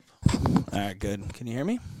All right, good. Can you hear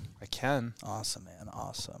me? I can. Awesome, man.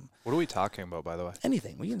 Awesome. What are we talking about, by the way?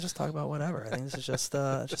 Anything. We can just talk about whatever. I think this is just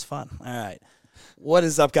fun. All right. What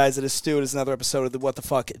is up, guys? It is Stu. It is another episode of the What the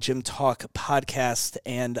Fuck Gym Talk podcast.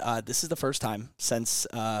 And this is the first time since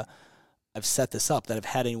I've set this up that I've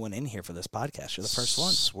had anyone in here for this podcast. You're the first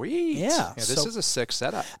one. Sweet. Yeah. This is a sick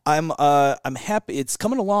setup. I'm happy. It's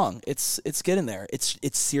coming along. It's getting there. It's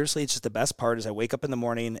seriously, it's just the best part is I wake up in the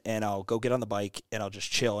morning and I'll go get on the bike and I'll just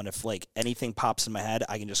chill. And if like anything pops in my head,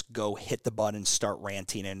 I can just go hit the button, start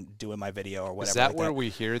ranting and doing my video or whatever. Is that like where we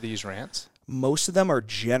hear these rants? Most of them are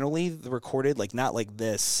generally recorded, like not like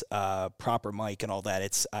this proper mic and all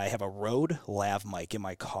that. I have a Rode lav mic in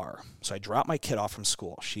my car. So I drop my kid off from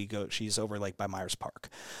school. She's over like by Myers Park.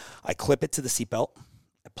 I clip it to the seatbelt,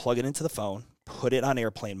 I plug it into the phone, put it on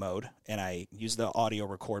airplane mode, and I use the audio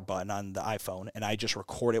record button on the iPhone, and I just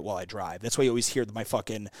record it while I drive. That's why you always hear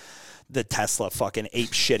the Tesla fucking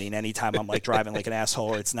ape shitting anytime I'm like driving like an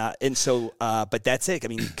asshole or it's not. And so, but that's it. I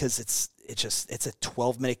mean, because it's a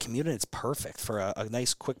 12-minute commute and it's perfect for a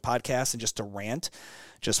nice quick podcast and just to rant,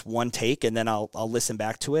 just one take, and then I'll listen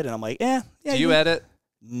back to it and I'm like, yeah. Do you edit?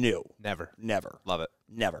 No. Never. Love it.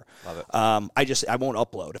 Never. Love it. I won't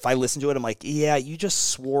upload. If I listen to it, I'm like, yeah, you just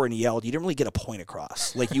swore and yelled. You didn't really get a point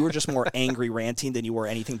across. Like you were just more angry ranting than you were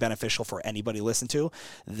anything beneficial for anybody to listen to.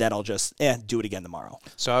 Then I'll just do it again tomorrow.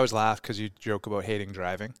 So I always laugh because you joke about hating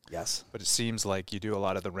driving. Yes. But it seems like you do a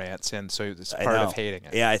lot of the rants, and so it's part of hating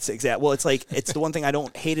it. Yeah, it's exact. Well, it's like it's the one thing I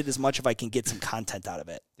don't hate it as much if I can get some content out of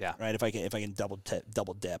it. Yeah. Right. If I can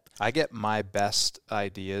double dip. I get my best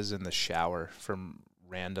ideas in the shower from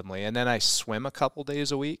randomly, and then I swim a couple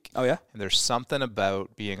days a week. Oh yeah. And there's something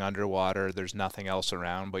about being underwater, there's nothing else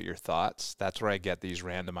around but your thoughts. That's where I get these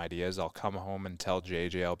random ideas. I'll come home and tell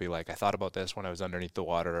JJ, I'll be like, I thought about this when I was underneath the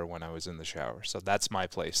water or when I was in the shower. So that's my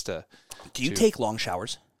place to Do you take long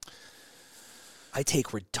showers? I take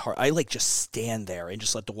I like just stand there and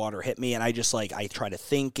just let the water hit me, and I just like I try to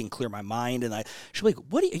think and clear my mind, and she'll be like,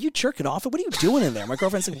 "What are you jerking off? What are you doing in there?" My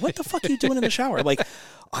girlfriend's like, "What the fuck are you doing in the shower?" I'm like,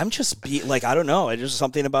 I'm just I don't know. It's just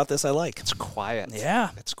something about this I like. It's quiet. Yeah,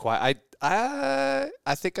 it's quiet. I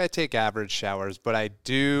think I take average showers, but I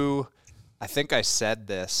think I said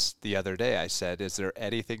this the other day. I said, "Is there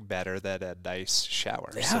anything better than a nice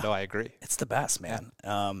shower?" Yeah. So no, I agree. It's the best, man.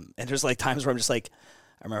 Yeah. And there's like times where I'm just like.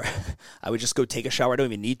 I remember I would just go take a shower. I don't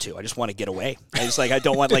even need to. I just want to get away. I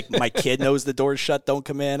don't want like my kid knows the door's shut. Don't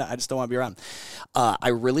come in. I just don't want to be around. I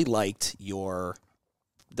really liked the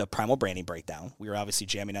Primal Branding breakdown. We were obviously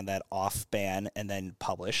jamming on that off ban and then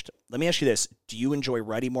published. Let me ask you this. Do you enjoy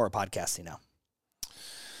writing more or podcasting now?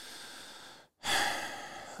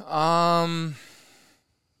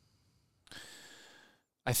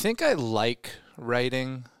 I think I like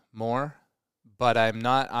writing more. But I'm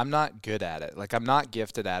not good at it. Like I'm not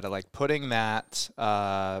gifted at it. Like putting that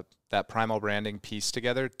Primal Branding piece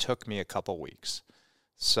together took me a couple weeks.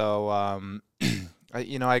 So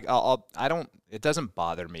it doesn't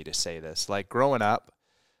bother me to say this. Like growing up,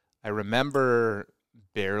 I remember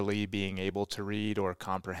barely being able to read or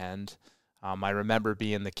comprehend. I remember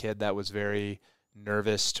being the kid that was very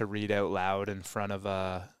nervous to read out loud in front of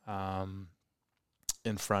the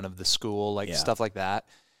school, stuff like that.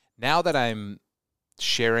 Now that I'm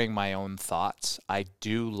sharing my own thoughts, I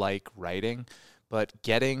do like writing, but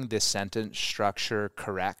getting the sentence structure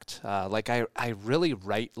correct. I really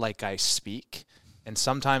write like I speak. And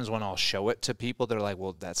sometimes when I'll show it to people, they're like,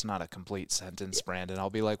 well, that's not a complete sentence, Brandon. I'll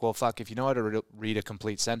be like, well, fuck, if you know how to read a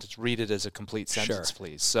complete sentence, read it as a complete sentence,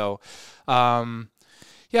 please. So,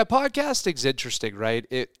 podcasting's interesting, right?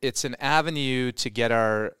 It's an avenue to get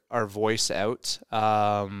our voice out.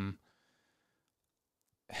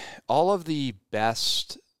 All of the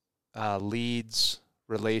best leads,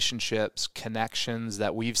 relationships, connections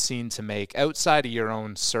that we've seen to make outside of your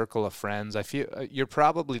own circle of friends, I feel you're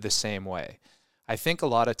probably the same way. I think a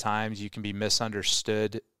lot of times you can be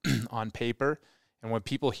misunderstood on paper, and when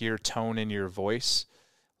people hear tone in your voice,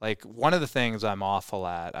 like one of the things I'm awful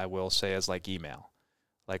at, I will say, is like email.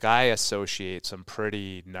 Like I associate some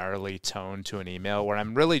pretty gnarly tone to an email where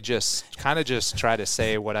I'm really just try to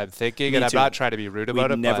say what I'm thinking, and I'm not trying to be rude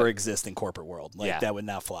about it. Never exist in corporate world. That would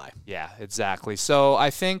not fly. Yeah, exactly. So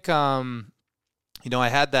I think, I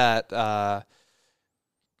had that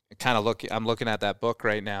I'm looking at that book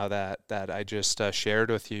right now that I just shared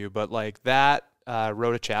with you, but like that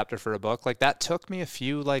wrote a chapter for a book. Like that took me a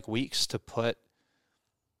few weeks to put,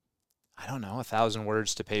 1,000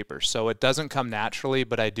 words to paper. So it doesn't come naturally,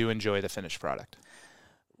 but I do enjoy the finished product.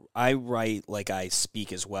 I write like I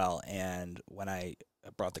speak as well. And when I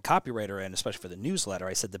brought the copywriter in, especially for the newsletter,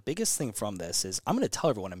 I said the biggest thing from this is I'm going to tell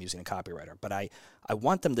everyone I'm using a copywriter, but I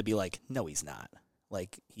want them to be like, no, he's not.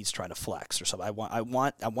 Like he's trying to flex or something. I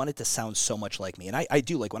want it to sound so much like me. And I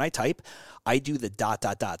do, like when I type, I do the ...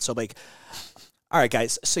 So like, all right,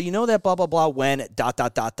 guys, so you know that blah, blah, blah, when ...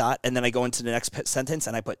 And then I go into the next sentence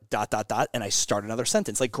and I put ... And I start another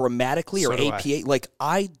sentence. Like grammatically or APA, like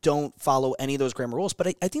I don't follow any of those grammar rules.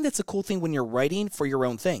 But I think that's a cool thing when you're writing for your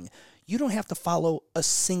own thing. You don't have to follow a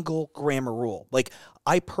single grammar rule. Like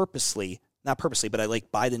I purposely, not purposely, but I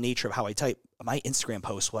like by the nature of how I type, my Instagram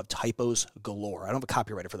posts will have typos galore. I don't have a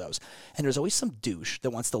copywriter for those. And there's always some douche that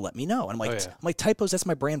wants to let me know. And I'm like, typos, that's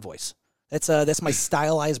my brand voice. That's my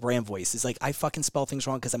stylized brand voice. It's like I fucking spell things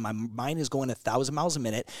wrong because my mind is going 1,000 miles a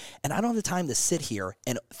minute, and I don't have the time to sit here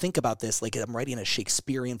and think about this like I'm writing a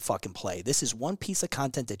Shakespearean fucking play. This is one piece of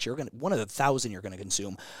content that one of the 1,000 you're gonna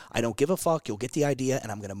consume. I don't give a fuck. You'll get the idea,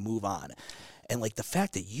 and I'm gonna move on. And like the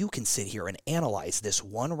fact that you can sit here and analyze this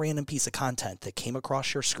one random piece of content that came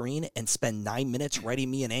across your screen and spend 9 minutes writing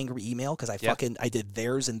me an angry email because I did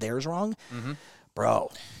theirs and theirs wrong, bro.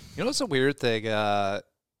 You know what's a weird thing?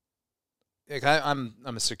 Like I'm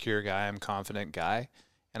a secure guy. I'm a confident guy.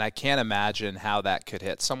 And I can't imagine how that could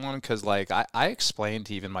hit someone because, like, I explain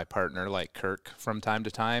to even my partner, like Kirk, from time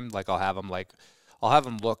to time. Like, I'll have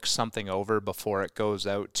him look something over before it goes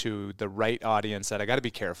out to the right audience that I got to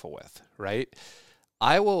be careful with, right?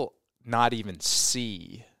 I will not even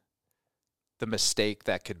see the mistake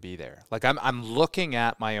that could be there. Like I'm looking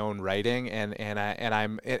at my own writing and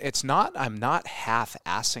I'm not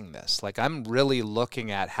half-assing this. Like I'm really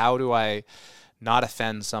looking at how do I not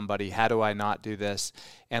offend somebody? How do I not do this?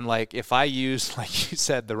 And like if I use, like you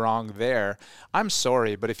said, the wrong there, I'm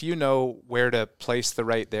sorry, but if you know where to place the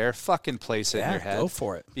right there, fucking place it in your head. Go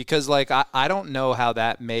for it. Because like I don't know how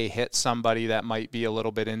that may hit somebody that might be a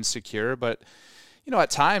little bit insecure, but you know,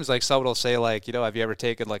 at times, like someone will say, like, you know, have you ever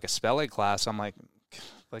taken like a spelling class? I'm like,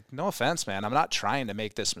 no offense, man. I'm not trying to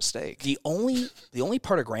make this mistake. The only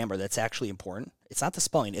part of grammar that's actually important, it's not the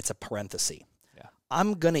spelling, it's a parenthesis. Yeah.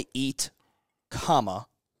 I'm gonna eat, comma,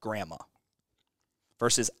 grandma.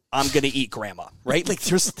 Versus I'm gonna eat grandma, right? Like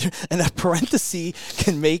and that parenthesis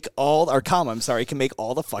can make can make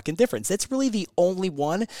all the fucking difference. That's really the only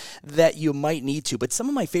one that you might need to. But some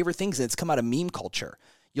of my favorite things, and it's come out of meme culture.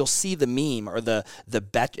 You'll see the meme or the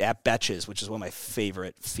at Betches, which is one of my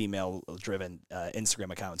favorite female-driven Instagram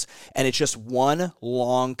accounts, and it's just one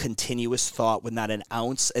long continuous thought with not an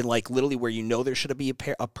ounce, and like literally where you know there should be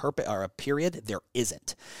a period, there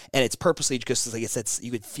isn't, and it's purposely just like it's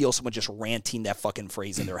you could feel someone just ranting that fucking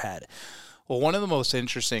phrase in their head. Well, one of the most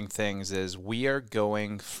interesting things is we are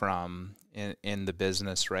going from in the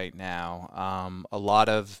business right now, a lot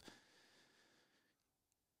of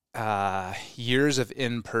years of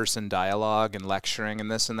in-person dialogue and lecturing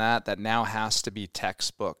and this and that now has to be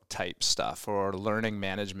textbook type stuff or learning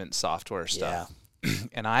management software stuff. Yeah.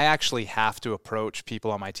 And I actually have to approach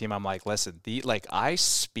people on my team. I'm like, listen, I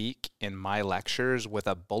speak in my lectures with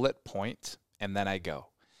a bullet point and then I go.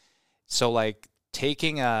 So like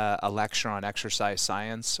taking a lecture on exercise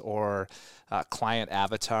science or client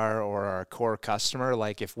avatar or our core customer,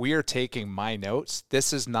 like if we are taking my notes,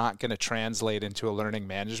 this is not going to translate into a learning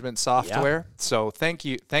management software. Yeah. So thank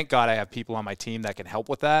God I have people on my team that can help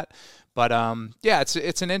with that. But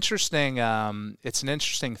it's an interesting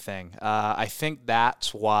thing. I think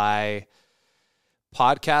that's why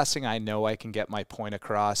podcasting, I know I can get my point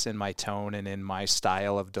across in my tone and in my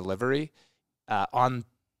style of delivery. On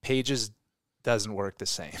pages doesn't work the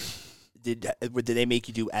same. Did they make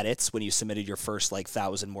you do edits when you submitted your first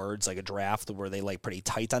 1,000 words, like a draft? Were they pretty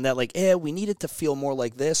tight on that? Like, we need it to feel more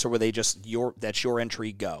like this, or were they just that's your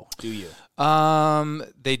entry, go? Do you?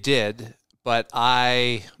 They did, but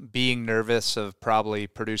I, being nervous of probably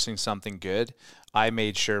producing something good, I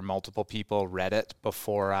made sure multiple people read it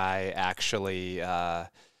before I actually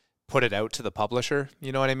put it out to the publisher.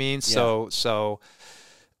 You know what I mean? Yeah. So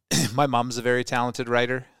my mom's a very talented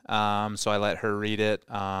writer. So I let her read it.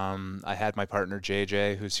 I had my partner,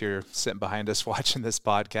 JJ, who's here sitting behind us watching this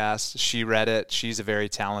podcast. She read it. She's a very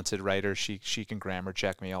talented writer. She can grammar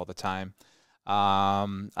check me all the time.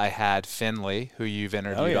 I had Finley, who you've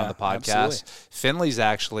interviewed on the podcast. Absolutely. Finley's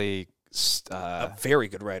actually a very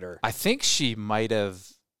good writer. I think she might have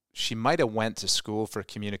went to school for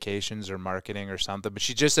communications or marketing or something, but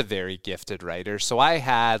she's just a very gifted writer. So I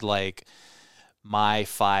had my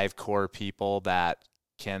 5 core people that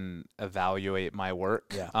can evaluate my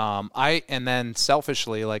work. Yeah. And then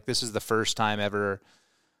selfishly, this is the first time ever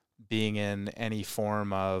being in any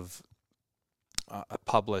form of a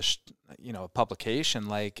published, publication.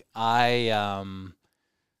 I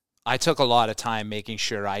I took a lot of time making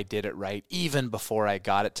sure I did it right, even before I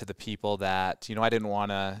got it to the people that, I didn't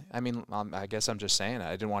want to, I guess I'm just saying it.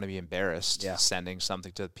 I didn't want to be embarrassed sending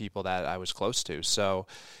something to the people that I was close to. So,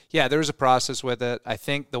 yeah, there was a process with it. I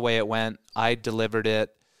think the way it went, I delivered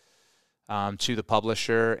it to the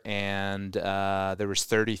publisher, and there was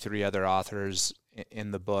 33 other authors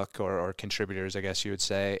in the book, or contributors, I guess you would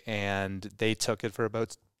say, and they took it for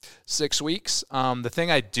about 6 weeks. The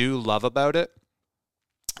thing I do love about it,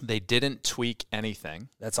 they didn't tweak anything.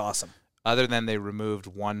 That's awesome. Other than they removed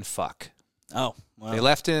one fuck. Oh, wow. They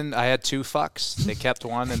left in, I had 2 fucks. They kept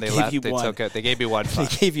one and they left. They took it. They gave me 1 fuck.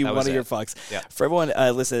 They gave you one of your fucks. Yeah. For everyone,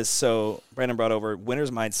 listen, so Brandon brought over Winner's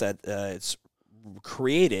Mindset. It's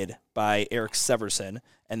created by Eric Severson.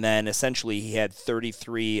 And then essentially he had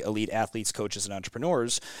 33 elite athletes, coaches, and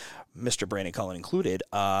entrepreneurs, Mr. Brandon Cullen included,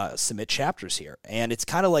 submit chapters here. And it's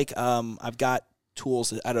kind of like I've got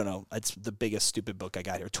Tools, I don't know, it's the biggest stupid book I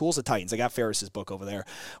got here. Tools of Titans. I got Ferris's book over there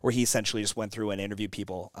where he essentially just went through and interviewed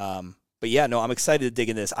people. But yeah, no, I'm excited to dig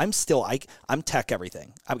into this. I'm tech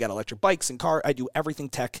everything. I've got electric bikes and car. I do everything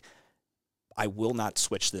tech. I will not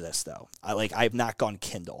switch to this though. I've not gone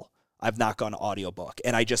Kindle. I've not gone audiobook.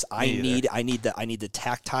 And I need the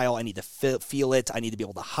tactile. I need to feel it. I need to be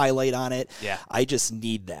able to highlight on it. Yeah. I just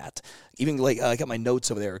need that. Even like I got my notes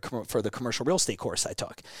over there for the commercial real estate course I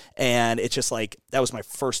took. And it's just like, that was my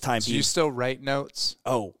first time. Do you still write notes?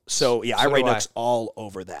 Oh, so yeah, I write notes all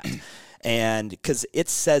over that. And because it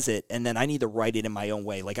says it, and then I need to write it in my own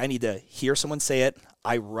way. Like I need to hear someone say it,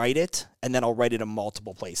 I write it, and then I'll write it in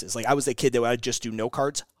multiple places. Like I was a kid that would just do note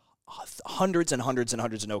cards, hundreds and hundreds and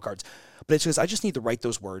hundreds of note cards. But it's because I just need to write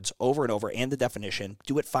those words over and over and the definition,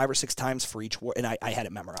 do it 5 or 6 times for each word, and I had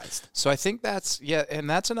it memorized. So I think that's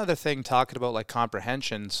another thing talking about like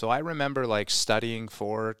comprehension. So I remember like studying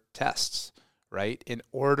for tests, right? In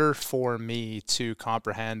order for me to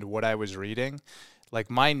comprehend what I was reading, like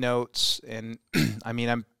my notes, and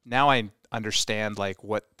I understand like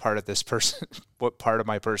what part of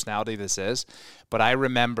my personality this is, but I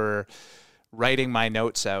remember writing my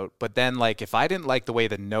notes out. But then like if I didn't like the way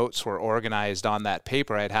the notes were organized on that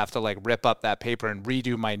paper, I'd have to like rip up that paper and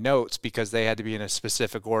redo my notes because they had to be in a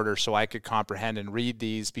specific order so I could comprehend and read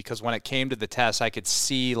these, because when it came to the test I could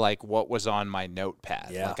see like what was on my notepad.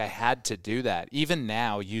 Yeah. Like I had to do that. Even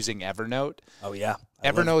now using Evernote. Oh yeah.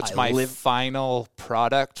 Evernote's my final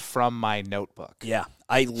product from my notebook. Yeah.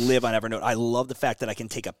 I live on Evernote. I love the fact that I can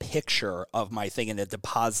take a picture of my thing and then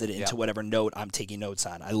deposit it into whatever note I'm taking notes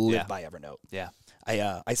on. I live by Evernote. Yeah.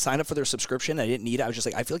 I signed up for their subscription. I didn't need it. I was just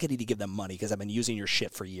like, I feel like I need to give them money because I've been using your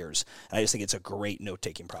shit for years. And I just think it's a great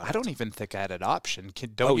note-taking product. I don't even think I had an option.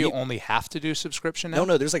 Don't you only have to do subscription now?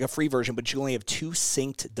 No, there's like a free version, but you only have 2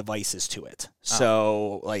 synced devices to it.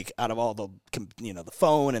 So like out of all the, the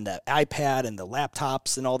phone and the iPad and the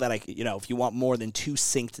laptops and all that, if you want more than 2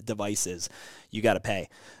 synced devices, you got to pay.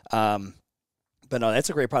 But no, that's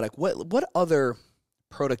a great product. What other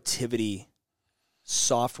productivity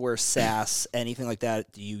software, SaaS, anything like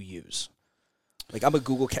that do you use? Like I'm a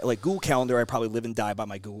Google Calendar. I probably live and die by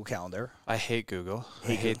my Google Calendar. I hate Google.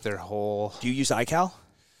 I hate their whole. Do you use iCal?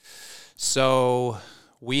 So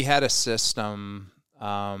we had a system,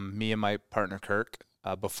 me and my partner Kirk,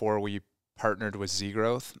 before we partnered with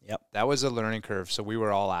ZGrowth. Yep. That was a learning curve. So we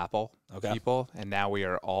were all Apple people, and now we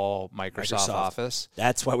are all Microsoft Office.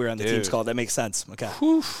 That's why we're on the Teams call. That makes sense. Okay.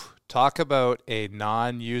 Whew. Talk about a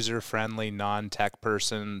non-user-friendly, non-tech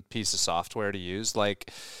person piece of software to use.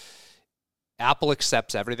 Like Apple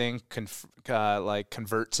accepts everything,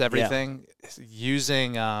 converts everything.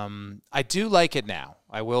 Using, I do like it now.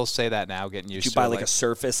 I will say that now, getting used to it. Did you buy like a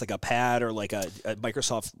Surface, like a pad, or like a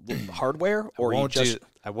Microsoft hardware? Or I won't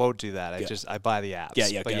do that. Good. I buy the apps.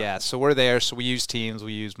 Yeah. But yeah, so we're there. So we use Teams.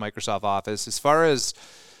 We use Microsoft Office. As far as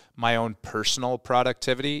my own personal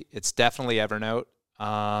productivity, it's definitely Evernote.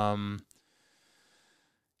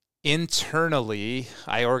 Internally,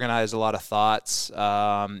 I organize a lot of thoughts,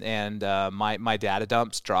 and my data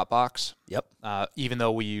dumps Dropbox. Yep. Even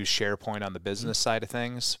though we use SharePoint on the business side of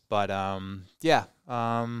things, but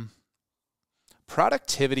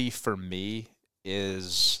productivity for me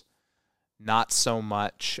is not so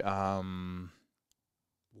much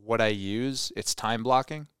what I use. It's time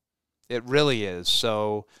blocking. It really is.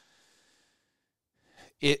 So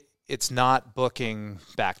it's not booking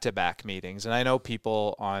back-to-back meetings. And I know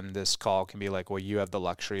people on this call can be like, well, you have the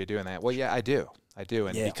luxury of doing that. Well, yeah, I do.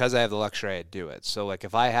 And because I have the luxury, I do it. So like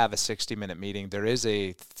if I have a 60-minute meeting, there is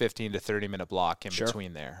a 15 to 30-minute block in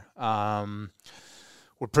between there.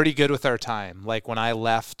 We're pretty good with our time. Like when I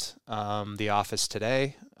left the office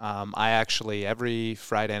today, I actually, every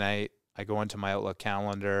Friday night, I go into my Outlook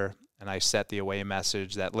calendar and I set the away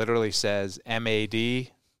message that literally says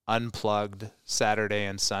MAD, unplugged, Saturday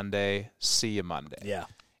and Sunday, see you Monday. Yeah.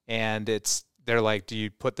 And they're like, do you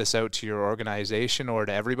put this out to your organization or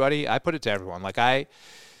to everybody? I put it to everyone. Like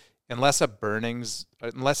unless a building's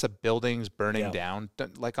burning down,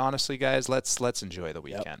 like honestly, guys, let's enjoy the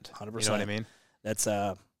weekend. 100%. You know what I mean? That's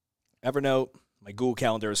Evernote. My Google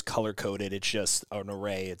Calendar is color coded. It's just an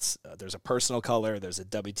array. It's there's a personal color, there's a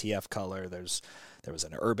WTF color, there was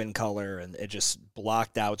an urban color, and it just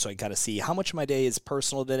blocked out so I can kind of see how much of my day is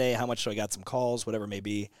personal today, how much do I got some calls, whatever it may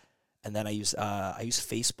be. And then I use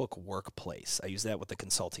Facebook Workplace. I use that with the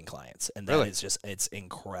consulting clients, and that is it's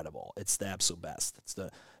incredible. It's the absolute best. It's the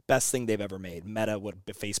best thing they've ever made. Meta,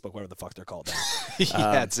 Facebook, whatever the fuck they're called now.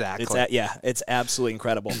 Yeah, exactly. It's absolutely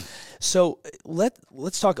incredible. So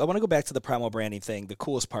let's talk. I want to go back to the primal branding thing. The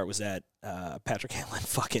coolest part was that Patrick Hanlon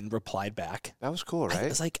fucking replied back. That was cool, right? I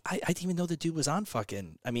was like, I didn't even know the dude was on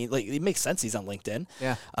fucking. I mean, like it makes sense he's on LinkedIn.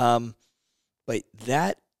 Yeah. But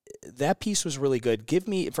that piece was really good.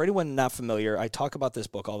 For anyone not familiar, I talk about this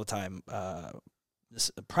book all the time. This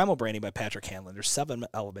Primal Branding by Patrick Hanlon. There's 7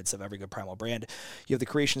 elements of every good primal brand. You have the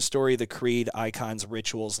creation story, the creed, icons,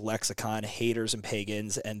 rituals, lexicon, haters and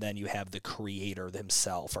pagans, and then you have the creator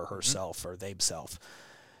himself or herself or themself.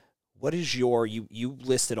 What is you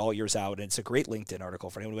listed all yours out, and it's a great LinkedIn article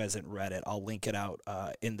for anyone who hasn't read it. I'll link it out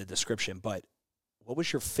in the description, but what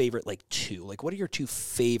was your favorite, what are your 2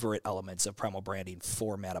 favorite elements of primal branding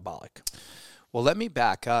for Metabolic? Well, let me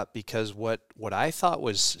back up because what I thought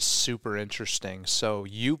was super interesting. So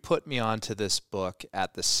you put me onto this book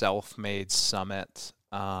at the Self-Made Summit.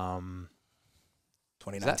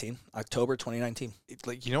 2019, October 2019.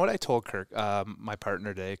 You know what I told Kirk, my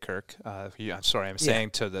partner today, Kirk? I'm sorry, I'm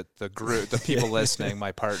saying to the group, the people listening,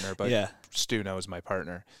 my partner, but Stu knows my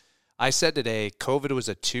partner. I said today, COVID was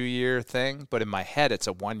a 2-year thing, but in my head, it's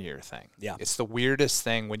a 1-year thing. Yeah. It's the weirdest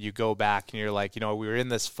thing when you go back and you're like, we were in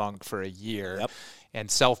this funk for a year, and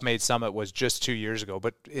Self-Made Summit was just 2 years ago,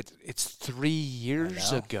 but it's 3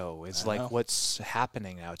 years ago. It's like what's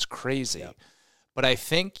happening now. It's crazy. Yep. But I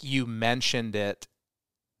think you mentioned it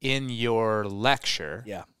in your lecture.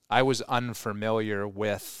 Yeah. I was unfamiliar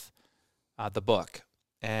with the book.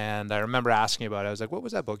 And I remember asking about it. I was like, what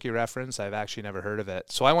was that book you referenced? I've actually never heard of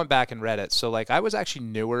it. So I went back and read it. So, I was actually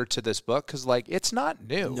newer to this book because, it's not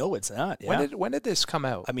new. No, it's not. Yeah. When did this come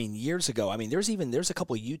out? I mean, years ago. I mean, there's a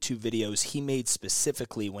couple of YouTube videos he made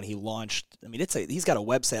specifically when he launched. I mean, he's got a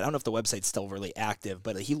website. I don't know if the website's still really active,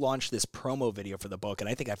 but he launched this promo video for the book. And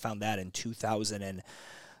I think I found that in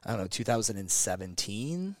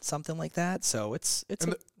 2017, something like that. So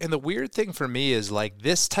and the weird thing for me is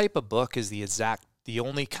this type of book is the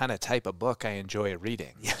only kind of type of book I enjoy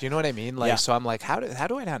reading. Yeah. Do you know what I mean? So I'm like, how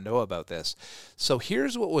do I not know about this? So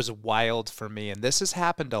here's what was wild for me, and this has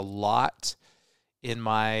happened a lot in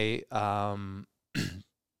my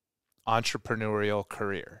entrepreneurial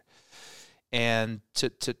career. And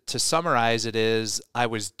to summarize it is, I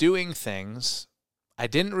was doing things. I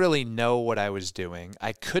didn't really know what I was doing.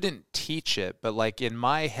 I couldn't teach it, but in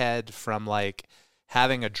my head from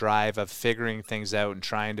having a drive of figuring things out and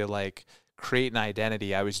trying to create an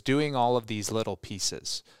identity, I was doing all of these little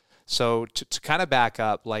pieces. So to kind of back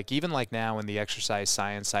up, even now in the exercise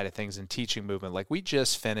science side of things and teaching movement, we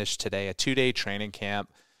just finished today a 2-day training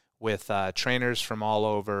camp with trainers from all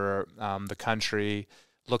over the country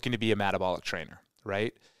looking to be a metabolic trainer,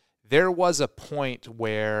 right? There was a point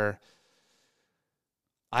where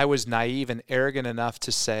I was naive and arrogant enough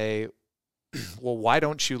to say, well, why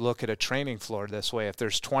don't you look at a training floor this way? If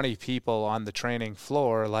there's 20 people on the training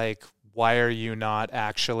floor, why are you not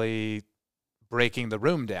actually breaking the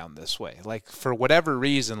room down this way? For whatever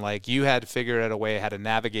reason, you had figured out a way how to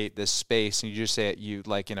navigate this space, and you just say it,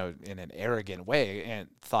 in an arrogant way, and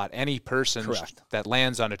thought any person that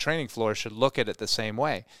lands on a training floor should look at it the same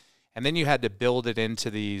way. And then you had to build it into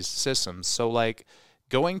these systems. So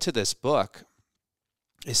going to this book,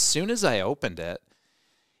 as soon as I opened it,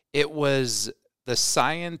 it was the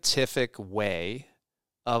scientific way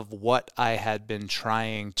of what I had been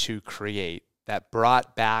trying to create that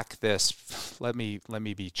brought back this, let me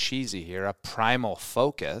be cheesy here, a primal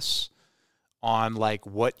focus on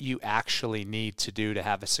what you actually need to do to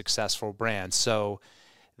have a successful brand. So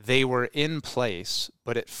they were in place,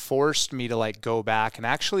 but it forced me to go back and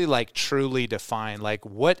actually truly define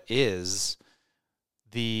what is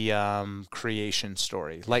the creation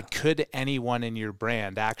story. Could anyone in your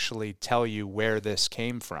brand actually tell you where this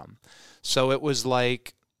came from? So it was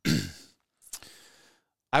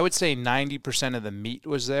I would say 90% of the meat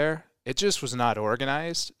was there, it just was not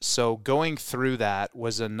organized. So going through that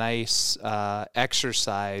was a nice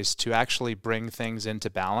exercise to actually bring things into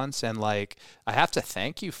balance. And like, I have to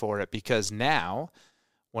thank you for it, because now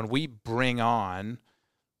when we bring on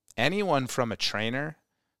anyone from a trainer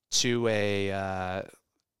to a,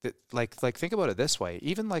 like think about it this way,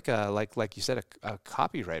 even like you said, a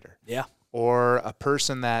copywriter. Yeah. Or a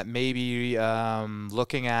person that may be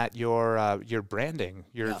looking at your branding,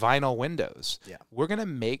 your vinyl windows. Yeah. We're going to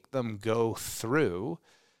make them go through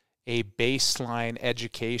a baseline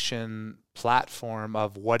education platform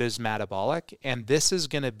of what is metabolic, and this is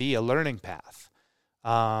going to be a learning path.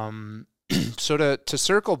 So to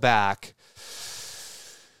circle back,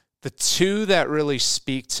 the two that really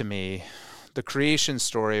speak to me, the creation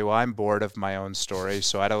story, well, I'm bored of my own story,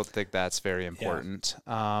 so I don't think that's very important.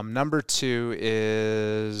 Yeah. Number two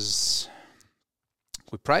is,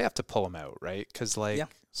 we probably have to pull them out, right? Because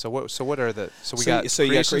so what are the, you got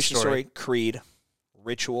creation story, creed,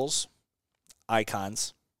 rituals,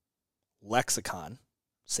 icons, lexicon,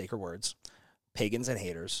 sacred words, pagans and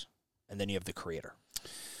haters, and then you have the creator.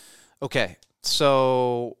 Okay,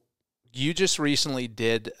 so you just recently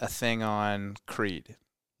did a thing on creed.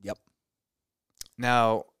 Yep.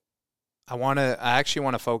 Now, I actually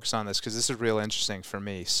want to focus on this because this is real interesting for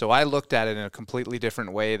me. So I looked at it in a completely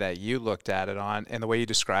different way that you looked at it on, and the way you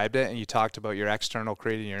described it, and you talked about your external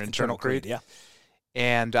creed and your internal creed. Yeah.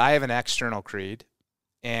 And I have an external creed,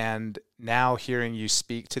 and now hearing you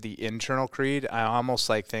speak to the internal creed, I almost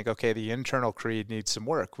think, okay, the internal creed needs some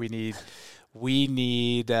work. We need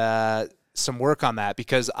some work on that,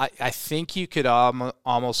 because I think you could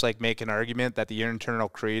almost make an argument that the internal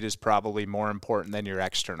creed is probably more important than your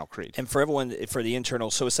external creed. And for everyone, for the internal,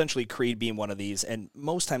 so essentially creed being one of these, and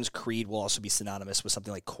most times creed will also be synonymous with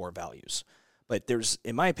something like core values. But there's,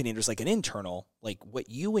 in my opinion, there's an internal, what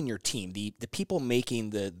you and your team, the people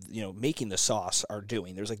making the sauce are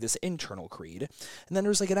doing. There's this internal creed, and then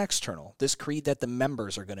there's an external, this creed that the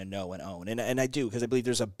members are going to know and own. And I do, because I believe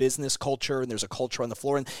there's a business culture and there's a culture on the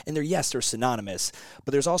floor, and they're synonymous,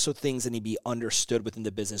 but there's also things that need to be understood within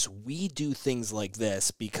the business. We do things like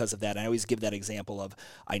this because of that. And I always give that example of,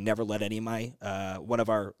 I never let any of my, one of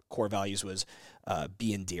our core values was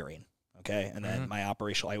be endearing. Okay, and then I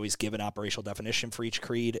always give an operational definition for each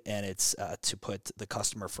creed, and it's to put the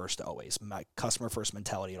customer first always, my customer first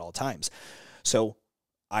mentality at all times. So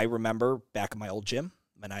I remember back in my old gym,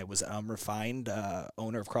 when I was an unrefined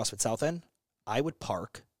owner of CrossFit South End, I would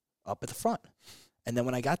park up at the front. And then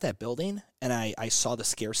when I got that building and I saw the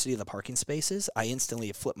scarcity of the parking spaces, I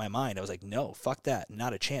instantly flipped my mind. I was like, no, fuck that.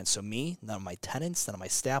 Not a chance. So me, none of my tenants, none of my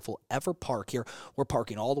staff will ever park here. We're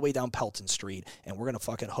parking all the way down Pelton Street, and we're going to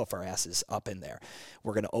fucking hoof our asses up in there.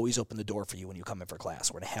 We're going to always open the door for you when you come in for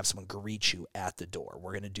class. We're going to have someone greet you at the door.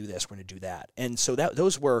 We're going to do this. We're going to do that. And so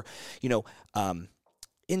those were,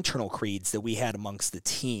 internal creeds that we had amongst the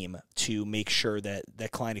team to make sure that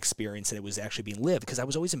that client experience and it was actually being lived, because I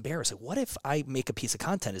was always embarrassed. What if I make a piece of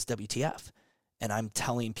content as WTF and I'm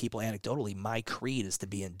telling people anecdotally my creed is to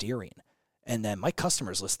be endearing, and then my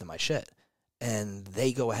customers listen to my shit and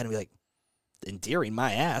they go ahead and be like, endearing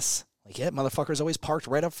my ass? Yeah, motherfucker's always parked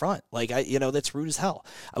right up front. That's rude as hell.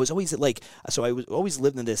 I was always always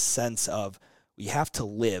lived in this sense of, you have to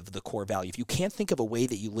live the core value. If you can't think of a way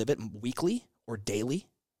that you live it weekly or daily,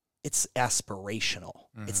 it's aspirational.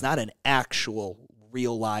 It's not an actual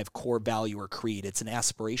real live core value or creed. It's an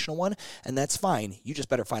aspirational one, and that's fine. You just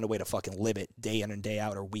better find a way to fucking live it day in and day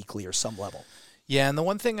out, or weekly, or some level. Yeah, and the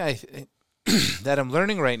one thing that I'm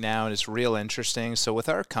learning right now, and it's real interesting, so with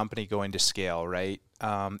our company going to scale, right,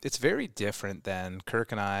 it's very different than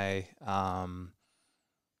Kirk and I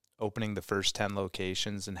opening the first 10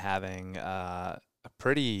 locations and having a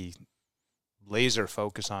pretty laser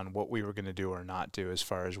focus on what we were going to do or not do as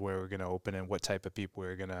far as where we're going to open and what type of people we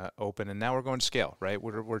were going to open. And now we're going to scale, right?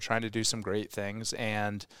 We're trying to do some great things.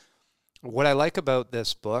 And what I like about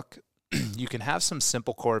this book, you can have some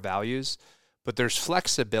simple core values, but there's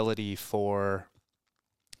flexibility for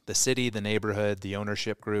the city, the neighborhood, the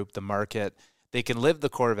ownership group, the market. They can live the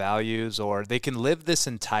core values, or they can live this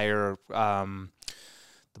entire, the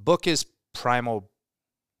book is primal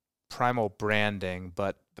branding,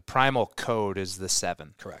 but the primal code is the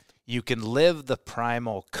 7. Correct. You can live the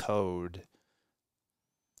primal code.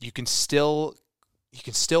 You can still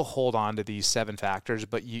hold on to these 7 factors,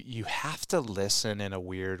 but you have to listen in a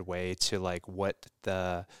weird way to what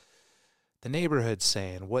the neighborhood's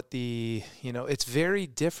saying, what it's very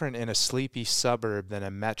different in a sleepy suburb than a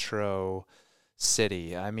metro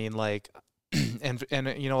city. I mean, and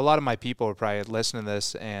a lot of my people are probably listening to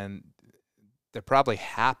this, and they're probably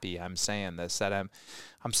happy I'm saying this, that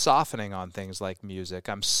I'm softening on things like music.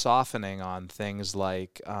 I'm softening on things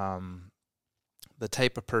like the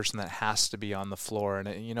type of person that has to be on the floor. And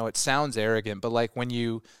it sounds arrogant, but like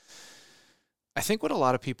I think what a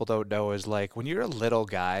lot of people don't know is like when you're a little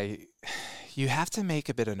guy, you have to make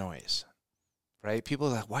a bit of noise, right? People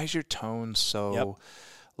are like, why is your tone so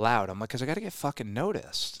loud? I'm like, because I got to get fucking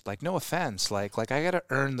noticed. Like, no offense. Like I got to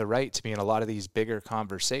earn the right to be in a lot of these bigger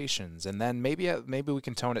conversations. And then maybe we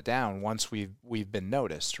can tone it down once we've been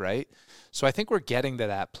noticed, right? So I think we're getting to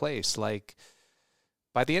that place. Like,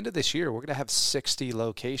 by the end of this year, we're going to have 60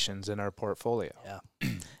 locations in our portfolio. Yeah.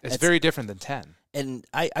 It's very different than 10. And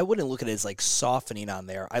I wouldn't look at it as like softening on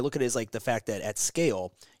there. I look at it as like the fact that at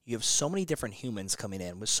scale, you have so many different humans coming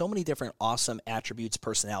in with so many different awesome attributes,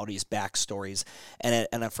 personalities, backstories. And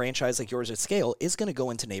a franchise like yours at scale is going to go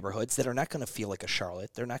into neighborhoods that are not going to feel like a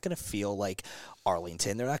Charlotte. They're not going to feel like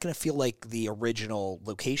Arlington. They're not going to feel like the original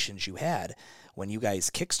locations you had when you guys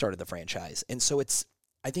kickstarted the franchise. And so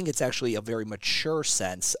I think it's actually a very mature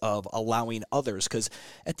sense of allowing others, because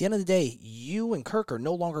at the end of the day, you and Kirk are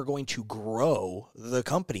no longer going to grow the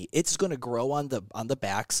company. It's going to grow on the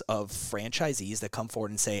backs of franchisees that come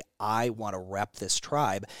forward and say, I want to rep this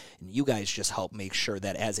tribe. And you guys just help make sure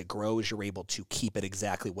that as it grows, you're able to keep it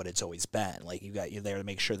exactly what it's always been. Like you're there to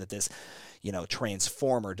make sure that this,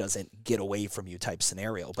 transformer doesn't get away from you type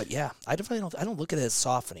scenario. But yeah, I don't look at it as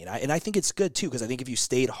softening. And I think it's good too, because I think if you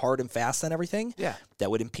stayed hard and fast on everything, that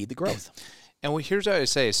would impede the growth. And here's what I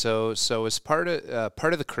say. So as part of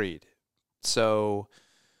the creed. So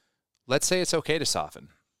let's say it's okay to soften,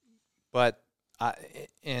 but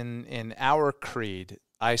in our creed,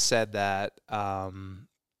 I said that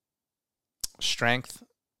strength,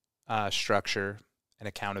 structure, and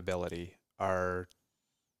accountability are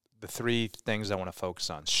the three things I want to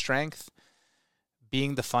focus on. Strength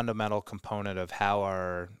being the fundamental component of how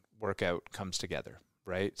our workout comes together,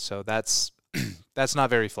 right? So that's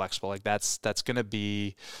not very flexible. Like that's going to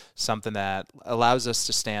be something that allows us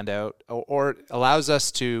to stand out or allows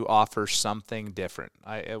us to offer something different.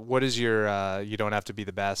 What is your, you don't have to be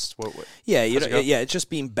the best. It's just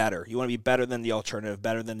being better. You want to be better than the alternative,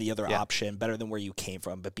 better than the other option, better than where you came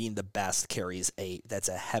from, but being the best carries that's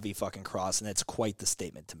a heavy fucking cross. And that's quite the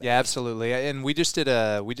statement to make. Yeah, absolutely. And we just did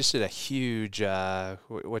a huge,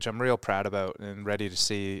 which I'm real proud about and ready to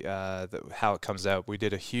see how it comes out. We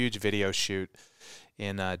did a huge video shoot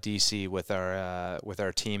in DC with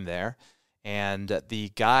our team there, and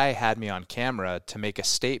the guy had me on camera to make a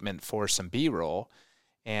statement for some B-roll,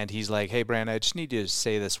 and he's like, "Hey, Brandon, I just need you to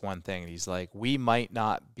say this one thing." And he's like, "We might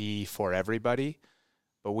not be for everybody,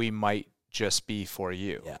 but we might just be for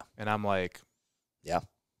you." Yeah. And I'm like, "Yeah,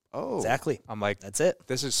 oh, exactly." I'm like, "That's it."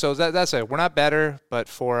 That's it. We're not better, but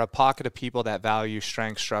for a pocket of people that value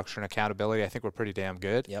strength, structure, and accountability, I think we're pretty damn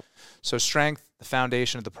good. Yep. So strength, the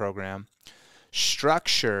foundation of the program.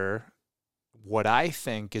 Structure, what I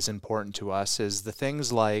think is important to us is the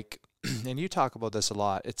things like, and you talk about this a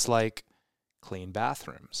lot, it's like clean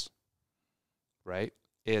bathrooms, right?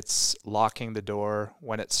 It's locking the door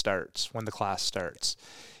when the class starts.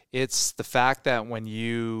 It's the fact that when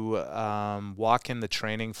you walk in the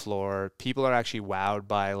training floor, people are actually wowed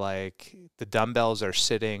by like the dumbbells are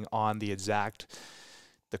sitting on the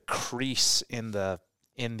crease in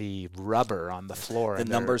the rubber on the floor. The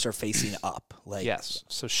numbers are facing up. Yes.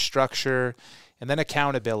 So structure and then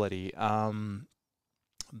accountability.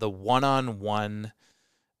 The one-on-one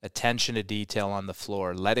attention to detail on the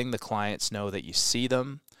floor, letting the clients know that you see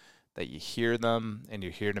them, that you hear them, and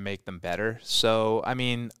you're here to make them better. So, I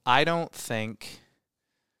mean, I don't think,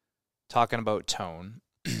 talking about tone,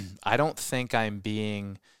 I don't think I'm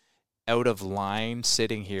being out of line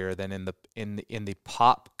sitting here than in the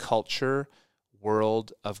pop culture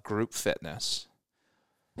world of group fitness.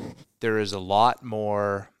 There is a lot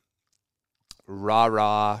more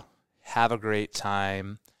rah-rah, have a great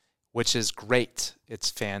time, which is great. It's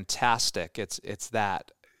fantastic. It's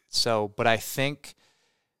that. So, but I think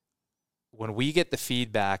when we get the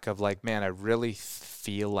feedback of like, man, I really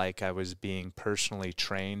feel like I was being personally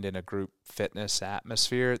trained in a group fitness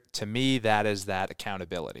atmosphere, to me, that is that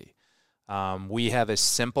accountability. We have a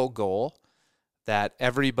simple goal that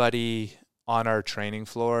everybody on our training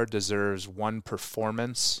floor deserves one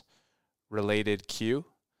performance-related cue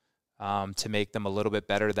to make them a little bit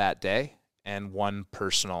better that day, and one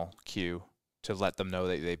personal cue to let them know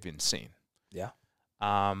that they've been seen. Yeah.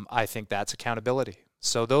 I think that's accountability.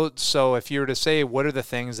 So if you were to say what are the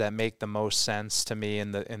things that make the most sense to me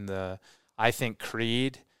in the I think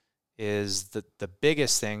creed is the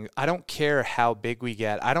biggest thing. I don't care how big we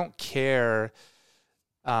get. I don't care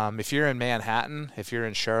If you're in Manhattan, if you're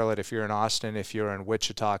in Charlotte, if you're in Austin, if you're in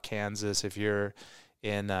Wichita, Kansas, if you're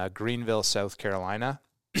in Greenville, South Carolina,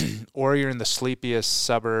 or you're in the sleepiest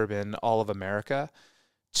suburb in all of America,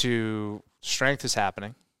 strength is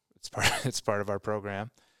happening. It's part of our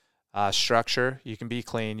program. Structure, you can be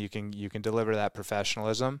clean, you can deliver that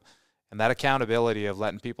professionalism, and that accountability of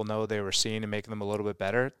letting people know they were seen and making them a little bit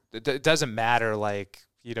better. It doesn't matter,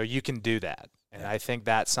 you can do that. And I think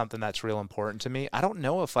that's something that's real important to me. I don't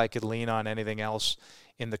know if I could lean on anything else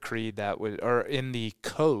in the creed or in the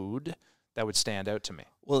code that would stand out to me.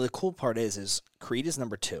 Well, the cool part is creed is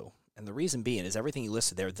number 2. And the reason being is everything you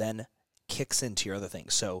listed there then kicks into your other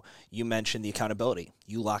things. So you mentioned the accountability.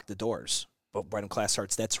 You lock the doors. But right when class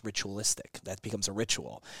starts, that's ritualistic. That becomes a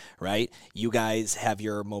ritual, right? You guys have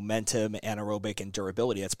your momentum, anaerobic, and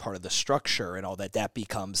durability. That's part of the structure and all that. That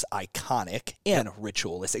becomes iconic and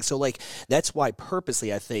ritualistic. So, that's why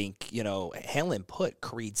purposely I think, Hanlon put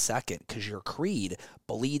creed second, because your creed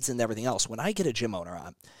bleeds into everything else. When I get a gym owner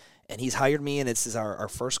on, and he's hired me, and this is our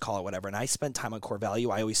first call or whatever, and I spend time on core value,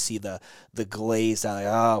 I always see the glaze down,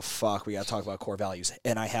 oh, fuck, we got to talk about core values.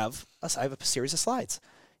 And I have a series of slides.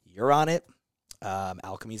 You're on it.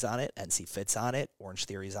 Alchemy's on it, NC Fit's on it, Orange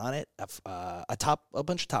Theory's on it, a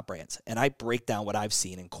bunch of top brands. And I break down what I've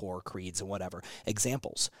seen in core creeds and whatever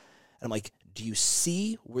examples. And I'm like, do you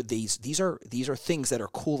see where these are things that are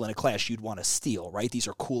cool in a class you'd want to steal, right? These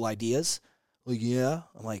are cool ideas. Well, yeah.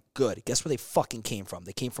 I'm like, good. Guess where they fucking came from?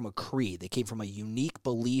 They came from a creed. They came from a unique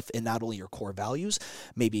belief in not only your core values,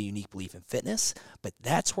 maybe a unique belief in fitness, but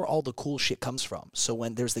that's where all the cool shit comes from. So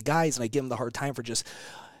when there's the guys, and I give them the hard time for just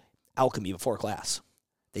Alchemy before class,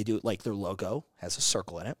 they do their logo has a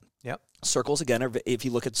circle in it. Yep. Circles, again, if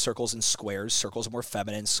you look at circles and squares, circles are more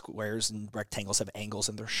feminine, squares and rectangles have angles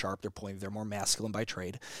and they're sharp, they're pointy, they're more masculine by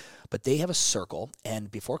trade. But they have a circle, and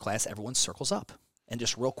before class, everyone circles up. And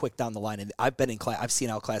just real quick down the line, and I've been in class, I've seen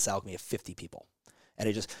class Alchemy of 50 people. And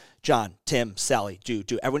it just, John, Tim, Sally, do.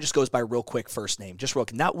 Everyone just goes by real quick first name. Just real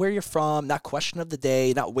quick. Not where you're from, not question of the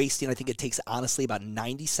day, not wasting. I think it takes, honestly, about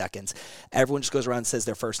 90 seconds. Everyone just goes around and says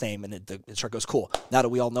their first name, and the instructor goes, cool. Now that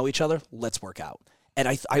we all know each other, let's work out. And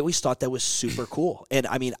I always thought that was super cool. And,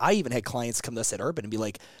 I mean, I even had clients come to us at Urban and be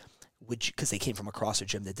like, because they came from a CrossFit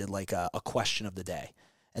gym that did a question of the day.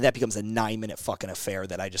 And that becomes a 9-minute fucking affair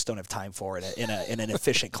that I just don't have time for in an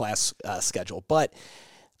efficient class schedule. But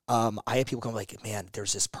I had people come like, man,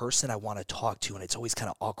 there's this person I want to talk to, and it's always kind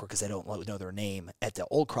of awkward because I don't know their name. At the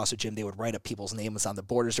old CrossFit gym, they would write up people's names on the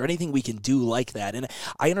borders or anything we can do like that. And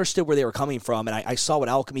I understood where they were coming from, and I saw what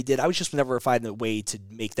Alchemy did. I was just never finding a way to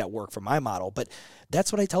make that work for my model. But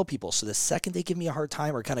that's what I tell people. So the second they give me a hard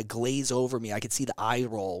time or kind of glaze over me, I could see the eye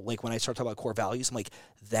roll. Like when I start talking about core values, I'm like,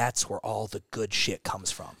 that's where all the good shit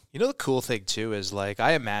comes from. You know, the cool thing, too, is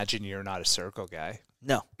I imagine you're not a circle guy.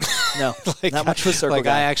 No, not much of a circle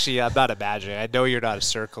guy. I'm not imagining. I know you're not a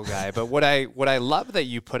circle guy, but what I love that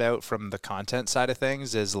you put out from the content side of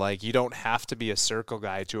things is you don't have to be a circle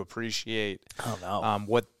guy to appreciate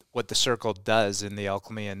what the circle does in the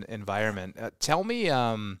Alchemy environment. Tell me,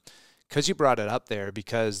 because you brought it up there,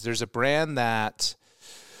 because there's a brand that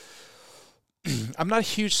I'm not a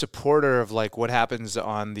huge supporter of what happens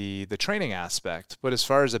on the training aspect, but as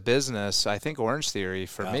far as a business, I think Orange Theory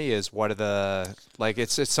for me is one of the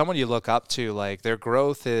it's someone you look up to. Their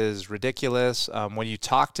growth is ridiculous. When you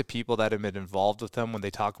talk to people that have been involved with them, when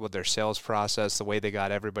they talk about their sales process, the way they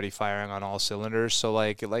got everybody firing on all cylinders. So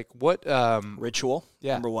what ritual?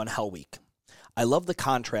 Yeah. Number 1, Hell Week. I love the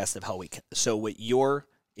contrast of Hell Week. So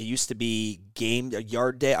it used to be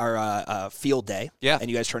yard day or field day. Yeah. And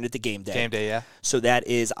you guys turned it to game day. Game day, yeah. So that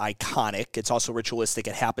is iconic. It's also ritualistic.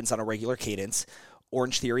 It happens on a regular cadence.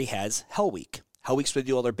 Orange Theory has Hell Week. Hell Week's where they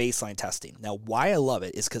do all their baseline testing. Now, why I love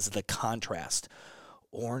it is because of the contrast.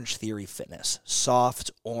 Orange Theory fitness. Soft,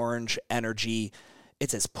 orange, energy.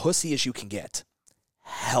 It's as pussy as you can get.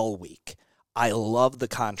 Hell Week. I love the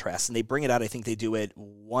contrast, and they bring it out. I think they do it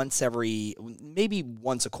maybe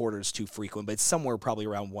once a quarter is too frequent, but it's somewhere probably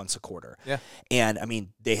around once a quarter. Yeah. And I mean,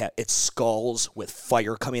 it's skulls with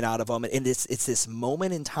fire coming out of them, and it's this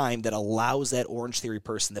moment in time that allows that Orange Theory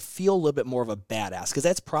person to feel a little bit more of a badass, because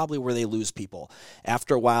that's probably where they lose people.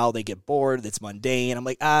 After a while, they get bored. It's mundane. I'm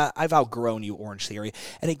like, I've outgrown you, Orange Theory,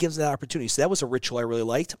 and it gives that opportunity. So that was a ritual I really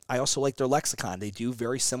liked. I also like their lexicon. They do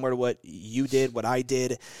very similar to what you did, what I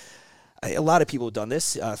did. A lot of people have done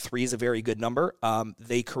this. 3 is a very good number.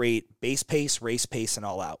 They create base pace, race pace, and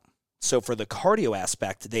all out. So for the cardio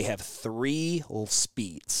aspect, they have 3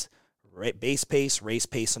 speeds: base pace, race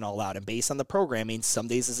pace, and all out. And based on the programming, some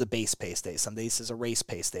days is a base pace day, some days is a race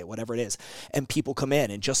pace day, whatever it is. And people come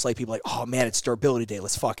in, and just like people like, oh man, it's durability day,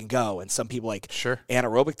 let's fucking go. And some people like, Sure.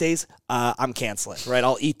 anaerobic days, I'm canceling, right?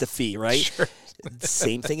 I'll eat the fee, right? Sure.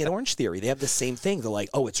 Same thing in Orange Theory. They have the same thing. They're like,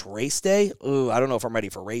 oh, it's race day? Ooh, I don't know if I'm ready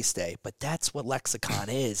for race day. But that's what Lexicon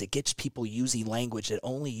is. It gets people using language that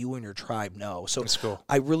only you and your tribe know. So That's cool.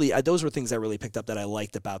 those were things I really picked up that I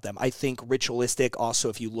liked about them. I think ritualistic, also,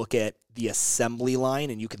 if you look at the assembly line,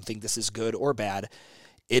 and you can think this is good or bad,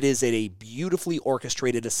 it is a beautifully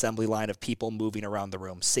orchestrated assembly line of people moving around the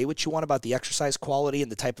room. Say what you want about the exercise quality and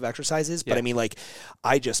the type of exercises, but I mean, like,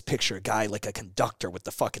 I just picture a guy like a conductor with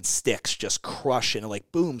the fucking sticks just crushing,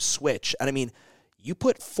 like, boom, switch. And I mean, you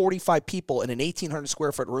put 45 people in an 1,800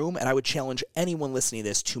 square foot room, and I would challenge anyone listening to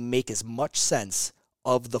this to make as much sense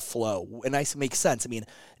of the flow. And I make sense, I mean,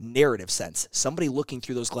 narrative sense. Somebody looking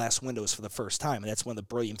through those glass windows for the first time, and that's one of the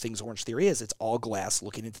brilliant things Orange Theory is. It's all glass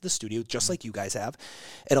looking into the studio, just like you guys have.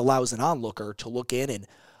 It allows an onlooker to look in and,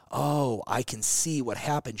 oh, I can see what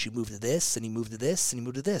happens. You move to this, and you move to this, and you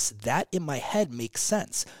move to this. That, in my head, makes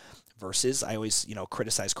sense. Versus, I always,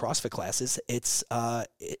 criticize CrossFit classes. It's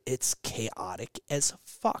chaotic as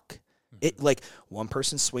fuck. It, like, one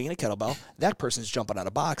person's swinging a kettlebell, that person's jumping on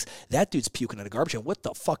a box, that dude's puking in a garbage can. What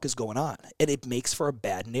the fuck is going on? And it makes for a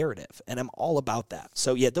bad narrative, and I'm all about that.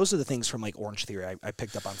 So, yeah, those are the things from, like, Orange Theory I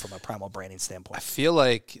picked up on from a primal branding standpoint. I feel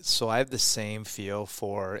like, so I have the same feel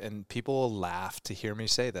for, and people will laugh to hear me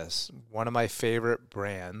say this, one of my favorite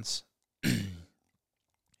brands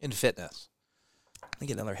in fitness. Let me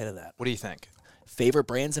get another hit of that. What do you think? Favorite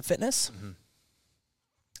brands in fitness? Mm-hmm.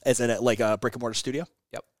 As in, like, a brick-and-mortar studio?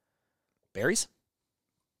 Yep. Barry's?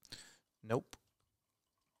 Nope.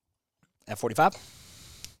 F45?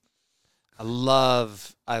 I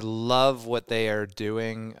love what they are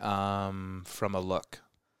doing from a look.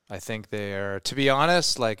 I think they are, to be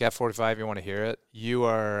honest, like F45, you want to hear it,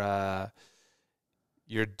 you're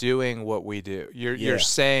doing what we do. You're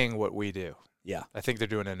saying what we do. Yeah. I think they're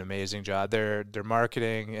doing an amazing job. Their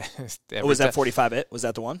marketing. Was that 45 it? Was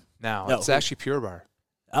that the one? No, it's actually Pure Barre.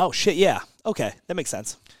 Oh, shit, yeah. Okay, that makes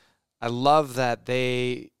sense. I love that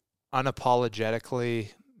they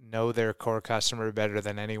unapologetically know their core customer better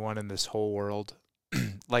than anyone in this whole world.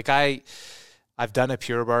 Like I've done a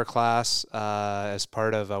Pure Barre class as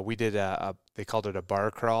part of we did they called it a bar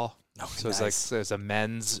crawl. Oh, so nice. it was a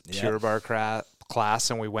men's Pure Barre class,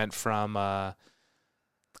 and we went from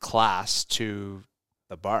class to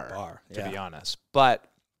the bar to be honest. But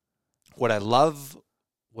what I love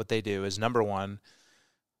what they do is, number one,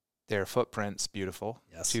 their footprint's beautiful.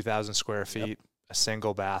 Yes. 2,000 square feet, a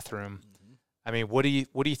single bathroom. Mm-hmm. I mean, what do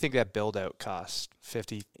you think that build out cost?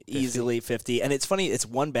 50? Easily 50. And it's funny, it's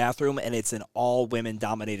one bathroom and it's an all women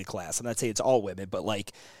dominated class. I'm not saying it's all women, but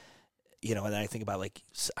like, and then I think about, like,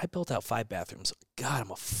 I built out 5 bathrooms. God,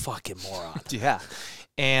 I'm a fucking moron. Yeah.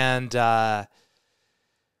 And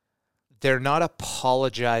they're not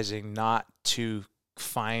apologizing not to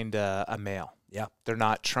find a male. Yeah. They're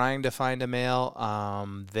not trying to find a male.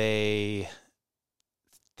 They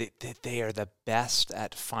are the best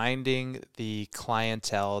at finding the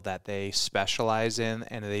clientele that they specialize in,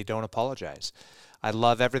 and they don't apologize. I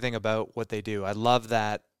love everything about what they do. I love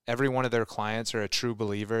that every one of their clients are a true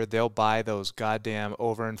believer. They'll buy those goddamn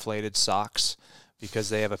overinflated socks because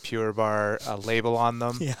they have a Pure Barre label on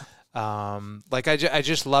them. Yeah. Like I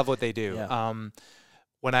just love what they do. Yeah.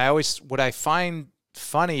 What I find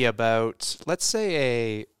funny about, let's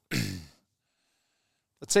say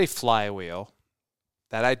Flywheel,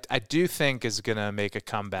 that I do think is gonna make a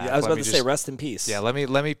comeback. Yeah, I was about to say rest in peace. Yeah, let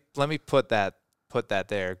me put that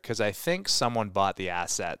there, because I think someone bought the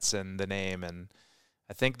assets and the name, and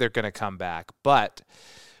I think they're gonna come back. But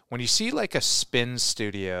when you see like a spin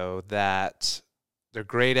studio that they're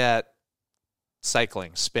great at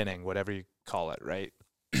cycling, spinning, whatever you call it, right?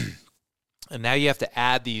 And now you have to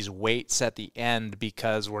add these weights at the end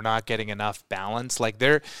because we're not getting enough balance. Like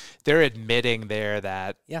they're admitting there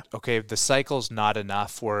that, okay, the cycle's not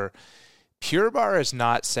enough. Where Pure Barre is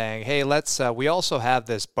not saying, hey, we also have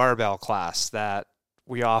this barbell class that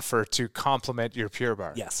we offer to complement your Pure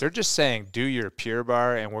Barre. Yes. They're just saying, do your Pure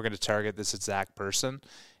Barre, and we're going to target this exact person.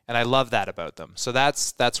 And I love that about them. So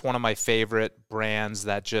that's one of my favorite brands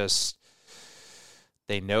that just,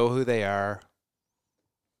 they know who they are,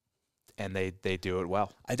 and they do it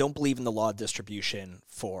well. I don't believe in the law of distribution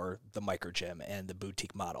for the micro gym and the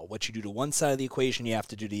boutique model. What you do to one side of the equation, you have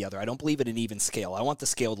to do to the other. I don't believe in an even scale. I want the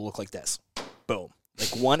scale to look like this. Boom. Like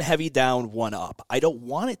one heavy down, one up. I don't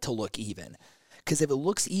want it to look even, because if it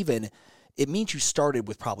looks even, it means you started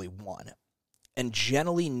with probably one. And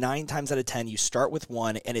generally 9 times out of 10, you start with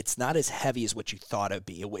one and it's not as heavy as what you thought it'd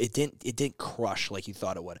be. It didn't crush like you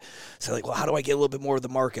thought it would. So like, well, how do I get a little bit more of the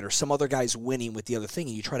market, or some other guy's winning with the other thing,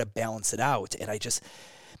 and you try to balance it out. And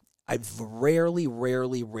I've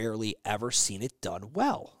rarely ever seen it done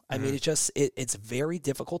well. I mean, it's very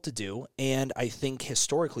difficult to do. And I think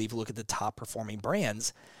historically, if you look at the top performing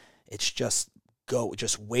brands, it's just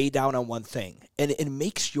way down on one thing. And it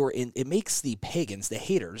makes the pagans, the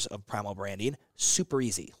haters of primal branding, super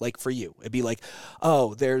easy. Like for you, it'd be like,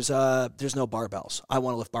 oh, there's no barbells. I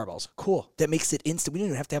want to lift barbells. Cool. That makes it instant. We don't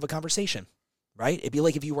even have to have a conversation, right? It'd be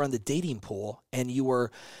like if you were on the dating pool and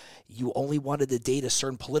you only wanted to date a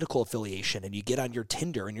certain political affiliation, and you get on your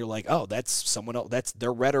Tinder and you're like, oh, that's someone else.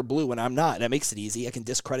 They're red or blue and I'm not. That makes it easy. I can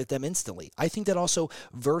discredit them instantly. I think that also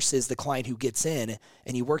versus the client who gets in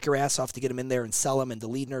and you work your ass off to get them in there and sell them and the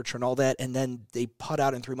lead nurture and all that. And then they put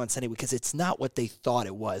out in 3 months anyway, because it's not what they thought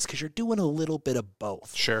it was. Cause you're doing a little bit of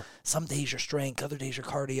both. Sure. Some days your strength, other days your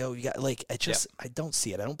cardio. You got I don't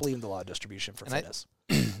see it. I don't believe in the law of distribution for fitness.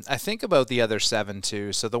 I think about the other 7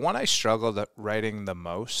 too. So the one I struggled at writing the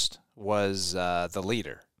most was the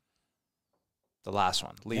leader. The last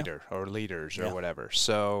one, leader or leaders or whatever.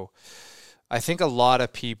 So I think a lot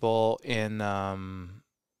of people in our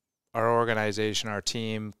organization, our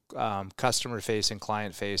team, customer facing,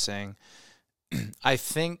 client facing, I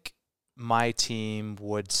think my team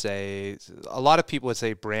would say, a lot of people would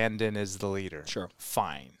say Brandon is the leader. Sure.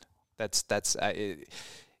 Fine.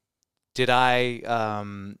 Did I,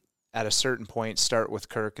 at a certain point, start with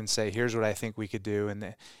Kirk and say, here's what I think we could do?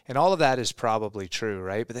 And all of that is probably true,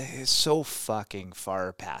 right? But it's so fucking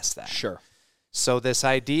far past that. Sure. So this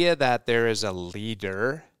idea that there is a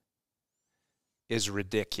leader is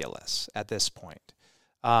ridiculous at this point.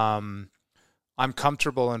 I'm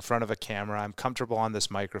comfortable in front of a camera. I'm comfortable on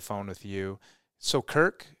this microphone with you. So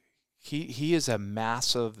Kirk, he is a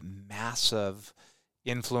massive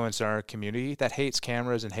influence in our community that hates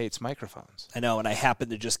cameras and hates microphones. I know, and I happened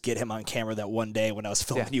to just get him on camera that one day when I was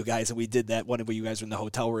filming you guys, and we did that one where you guys were in the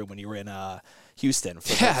hotel room when you were in Houston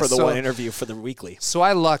for the one interview for the weekly. So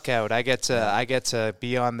I luck out. I get to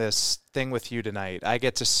be on this thing with you tonight. I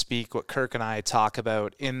get to speak what Kirk and I talk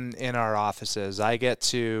about in our offices. I get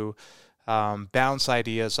to bounce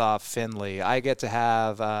ideas off Finley. I get to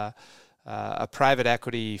have a private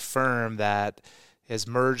equity firm that has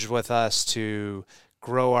merged with us to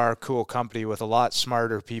grow our cool company with a lot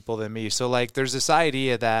smarter people than me. So like there's this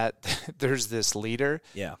idea that there's this leader.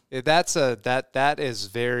 Yeah. That's a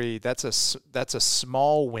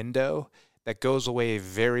small window that goes away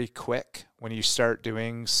very quick when you start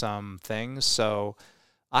doing some things. So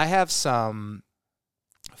I have some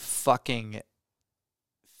fucking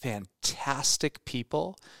fantastic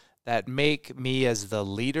people that make me as the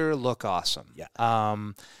leader look awesome. Yeah.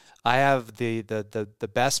 I have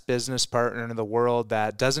the best business partner in the world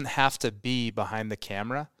that doesn't have to be behind the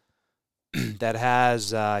camera, that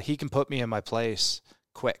has he can put me in my place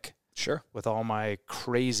quick. Sure. With all my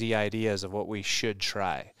crazy ideas of what we should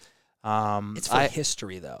try. It's for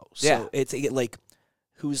history though. So it's like,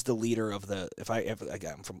 who's the leader of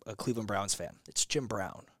I'm from a Cleveland Browns fan. It's Jim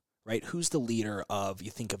Brown. Right? Who's the leader of,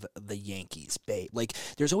 you think of the Yankees, like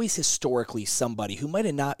there's always historically somebody who might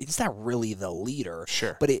have not, it's not really the leader.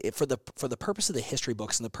 Sure. But for the purpose of the history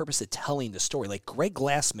books and the purpose of telling the story, like Greg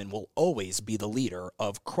Glassman will always be the leader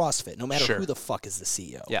of CrossFit, no matter who the fuck is the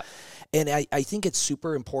CEO. Yeah. And I think it's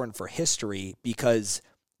super important for history because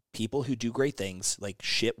people who do great things, like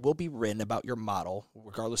shit will be written about your model,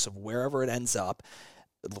 regardless of wherever it ends up.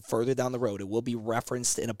 Further down the road, it will be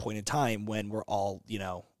referenced in a point in time when we're all,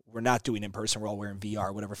 we're not doing in person, we're all wearing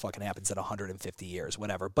VR, whatever fucking happens in 150 years,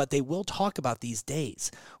 whatever. But they will talk about these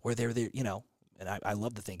days where they're there, and I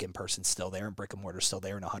love to think in person's still there and brick and mortar's still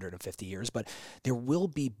there in 150 years, but there will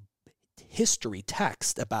be history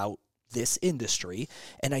text about this industry.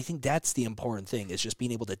 And I think that's the important thing, is just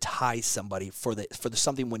being able to tie somebody for the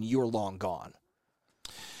something when you're long gone.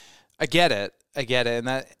 I get it.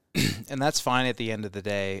 And that's fine at the end of the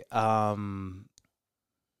day.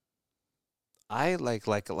 I like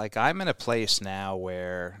I'm in a place now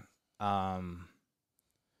where I've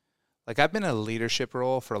been in a leadership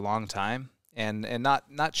role for a long time and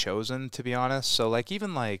not chosen, to be honest. So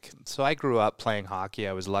so I grew up playing hockey.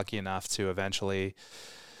 I was lucky enough to eventually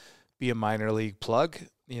be a minor league plug.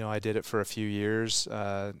 I did it for a few years,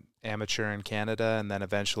 amateur in Canada, and then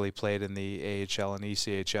eventually played in the AHL and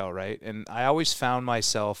ECHL, right? And I always found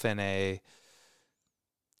myself in a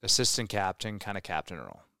assistant captain kind of captain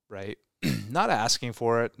role, right? Not asking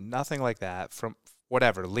for it, nothing like that. From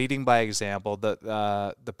whatever, leading by example.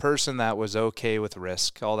 The person that was okay with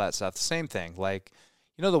risk, all that stuff. The same thing.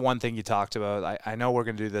 You know, the one thing you talked about, I know we're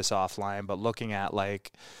going to do this offline, but looking at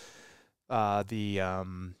like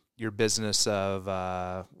your business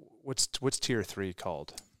of what's tier 3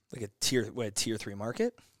 called? Like a tier 3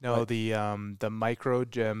 market? No, what? the micro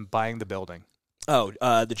gym buying the building. Oh,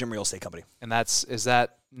 the Gym Real Estate Company. And is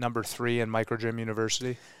that number 3 in Micro Gym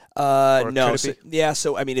University? No.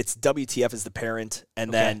 So I mean, it's WTF is the parent,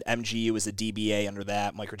 and then MGU is a DBA under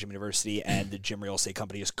that, Micro Gym University, and the Gym Real Estate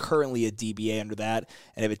Company is currently a DBA under that.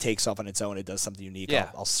 And if it takes off on its own, it does something unique.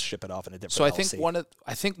 Yeah. I'll ship it off in a different. So I LLC.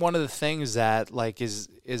 think one of the things that like is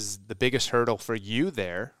the biggest hurdle for you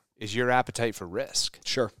there is your appetite for risk.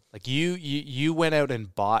 Sure. Like you went out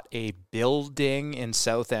and bought a building in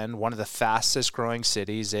South End, one of the fastest growing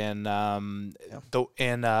cities in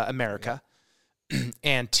America.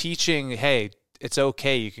 And teaching, hey, it's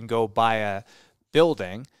okay, you can go buy a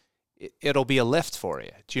building, it'll be a lift for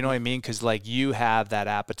you. Do you know what I mean? Because like you have that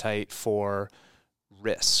appetite for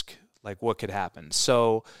risk, like what could happen.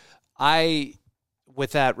 So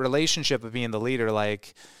with that relationship of being the leader,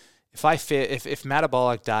 like if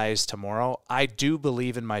Metabolic dies tomorrow, I do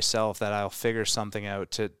believe in myself that I'll figure something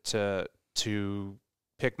out to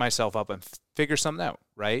pick myself up and figure something out,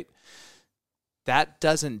 right? That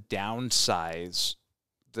doesn't downsize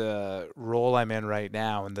the role I'm in right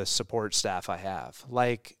now and the support staff I have.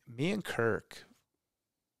 Like me and Kirk,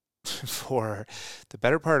 for the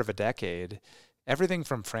better part of a decade, everything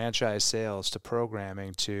from franchise sales to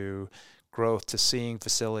programming to growth to seeing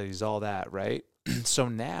facilities, all that, right? So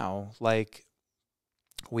now, like,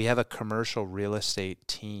 we have a commercial real estate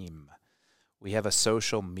team. We have a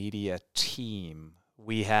social media team.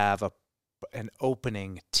 We have an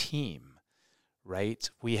opening team. Right?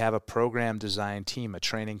 We have a program design team, a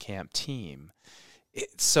training camp team.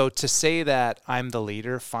 So to say that I'm the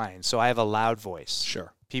leader, fine. So I have a loud voice.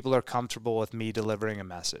 Sure. People are comfortable with me delivering a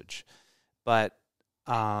message. But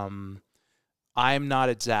I'm not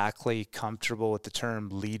exactly comfortable with the term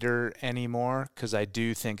leader anymore because I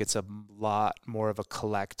do think it's a lot more of a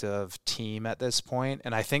collective team at this point.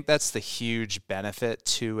 And I think that's the huge benefit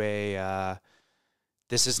to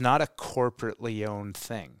this is not a corporately owned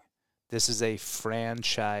thing. This is a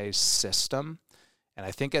franchise system, and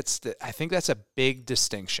I think that's a big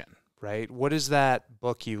distinction, right? What is that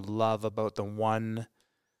book you love about the one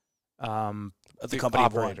the company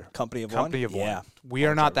operator? of one. Company of one. Yeah, we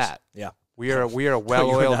are not that. Yeah, we are a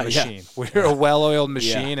well-oiled machine. Yeah. We're a well-oiled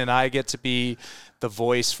machine, and I get to be the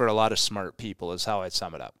voice for a lot of smart people. Is how I'd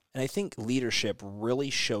sum it up. And I think leadership really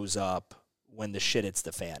shows up when the shit hits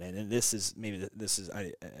the fan. And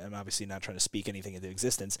I'm obviously not trying to speak anything into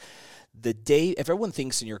existence. If everyone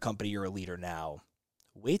thinks in your company you're a leader now,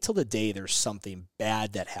 wait till the day there's something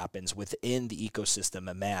bad that happens within the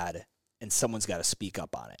ecosystem of MAD and someone's got to speak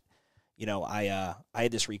up on it. You know, I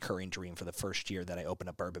had this recurring dream for the first year that I opened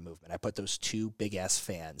up Bourbon Movement. I put those 2 big-ass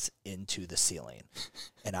fans into the ceiling.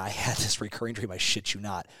 And I had this recurring dream, I shit you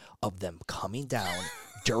not, of them coming down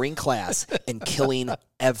during class and killing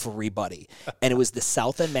everybody. And it was the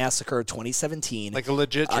South End Massacre of 2017. Like a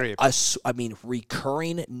legit dream.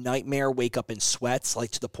 Recurring nightmare, wake up in sweats,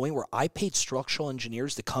 like to the point where I paid structural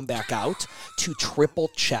engineers to come back out to triple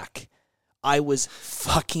check. I was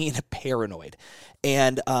fucking paranoid.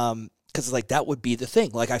 And because like that would be the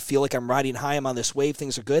thing. Like I feel like I'm riding high, I'm on this wave,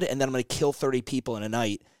 things are good, and then I'm going to kill 30 people in a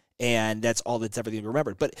night. And that's all that's ever going to be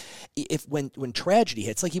remembered. But when tragedy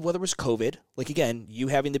hits, like whether it was COVID, like again, you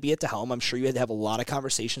having to be at the helm, I'm sure you had to have a lot of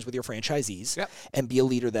conversations with your franchisees and be a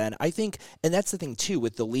leader then. I think, and that's the thing too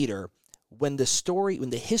with the leader, when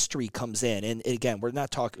the history comes in, and again, we're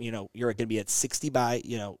not talking, you're going to be at 60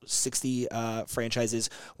 franchises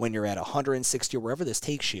when you're at 160 or wherever this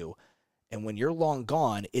takes you. And when you're long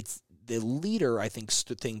gone, it's the leader, I think,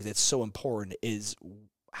 the thing that's so important is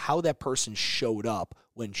how that person showed up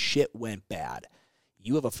when shit went bad.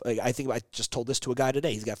 I think I just told this to a guy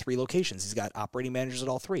today. He's got 3 locations. He's got operating managers at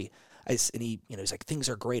all 3. He's like, things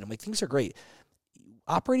are great. I'm like, things are great.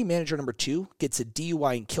 Operating manager number 2 gets a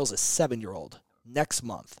DUI and kills a 7-year-old next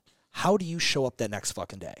month. How do you show up that next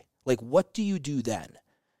fucking day? Like, what do you do then?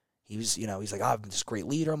 He's like, I'm this great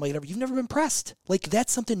leader. I'm like, you've never been pressed. Like,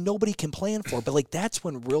 that's something nobody can plan for. But, like, that's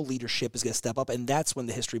when real leadership is going to step up. And that's when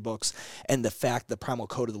the history books and the primal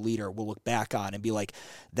code of the leader will look back on and be like,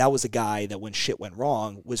 that was a guy that when shit went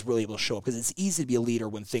wrong was really able to show up. Because it's easy to be a leader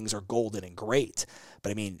when things are golden and great.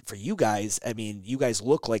 But, for you guys, you guys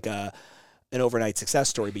look like an overnight success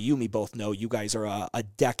story. But you and me both know you guys are a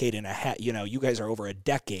decade and a half. You guys are over a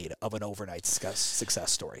decade of an overnight success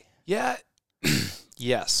story. Yeah.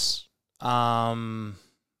 Yes.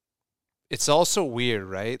 It's also weird,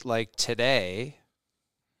 right? Like today,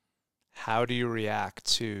 how do you react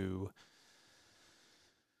to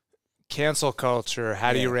cancel culture.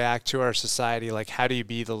 How do you Yeah. react to our society? Like, how do you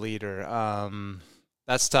be the leader?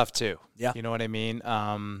 That's tough too. Yeah. You know what I mean?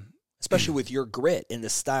 Especially with your grit and the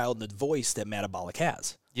style and the voice that Metabolic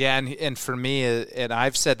has. Yeah, and for me, and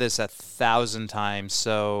I've said this 1,000 times.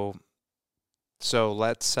 So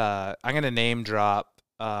let's. I'm going to name drop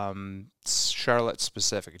Charlotte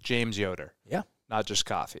specific. James Yoder. Yeah. Not just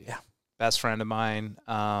coffee. Yeah. Best friend of mine.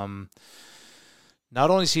 Not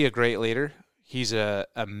only is he a great leader, he's an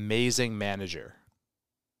amazing manager.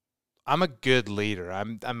 I'm a good leader.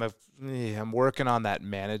 I'm working on that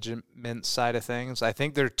management side of things. I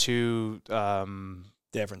think they're two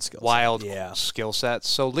Different skills. wild Yeah. skill sets.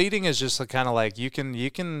 So leading is just kind of like you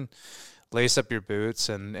can lace up your boots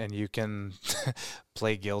and you can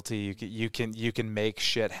play guilty. You can make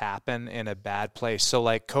shit happen in a bad place. So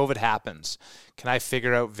like COVID happens. Can I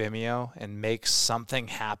figure out Vimeo and make something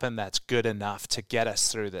happen that's good enough to get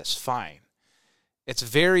us through this? Fine. It's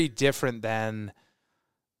very different than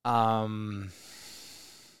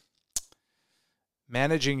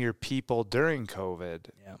managing your people during COVID.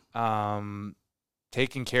 Yeah.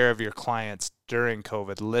 Taking care of your clients during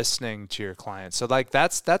COVID, listening to your clients. So like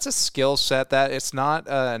that's a skill set that it's not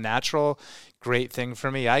a natural great thing for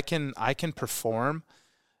me. I can perform.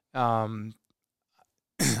 I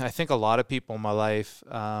think a lot of people in my life,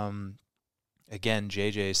 again,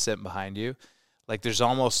 JJ is sitting behind you. Like there's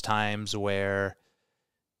almost times where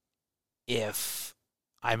if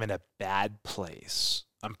I'm in a bad place,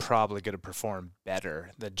 I'm probably going to perform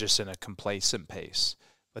better than just in a complacent pace.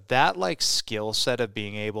 But that like skill set of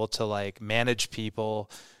being able to like manage people,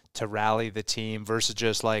 to rally the team versus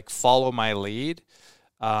just like follow my lead.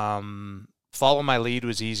 Follow my lead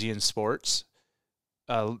was easy in sports.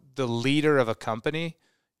 The leader of a company,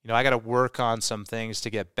 I got to work on some things to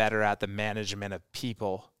get better at the management of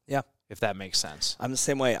people. Yeah. If that makes sense. I'm the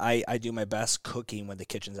same way. I do my best cooking when the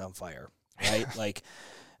kitchen's on fire, right? Like,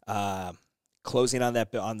 closing on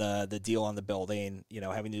that on the deal on the building,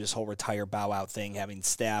 having to do this whole retire bow out thing, having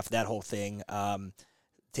staff, that whole thing,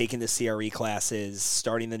 taking the CRE classes,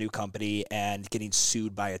 starting the new company, and getting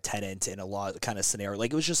sued by a tenant in a law kind of scenario.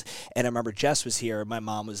 Like it was just, and I remember Jess was here. My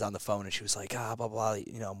mom was on the phone, and she was like, blah blah.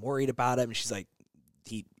 I'm worried about him. And she's like,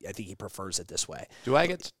 I think he prefers it this way. Do I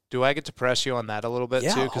get to press you on that a little bit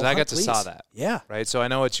too? Because I got to saw that. Yeah. Right. So I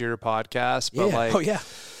know it's your podcast, but oh yeah.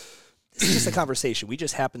 This is just a conversation. We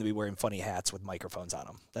just happen to be wearing funny hats with microphones on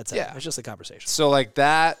them. That's it. Yeah. It's just a conversation. So like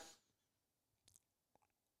that,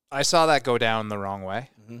 I saw that go down the wrong way.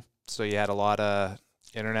 Mm-hmm. So you had a lot of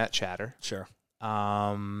internet chatter. Sure.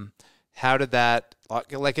 How did that,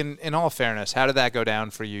 like in all fairness, how did that go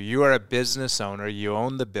down for you? You are a business owner. You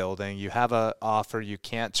own the building. You have an offer you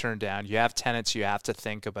can't turn down. You have tenants you have to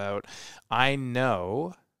think about. I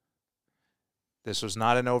know this was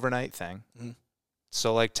not an overnight thing. Mm-hmm.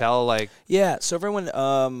 So yeah. So everyone,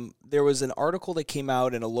 there was an article that came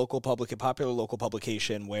out in a popular local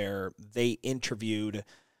publication where they interviewed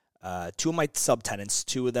two of my subtenants,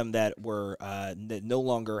 two of them that were that no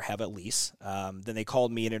longer have a lease. Then they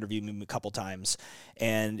called me and interviewed me a couple times,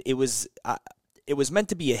 and it was meant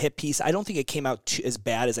to be a hit piece. I don't think it came out as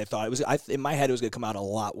bad as I thought. It was. In my head, it was going to come out a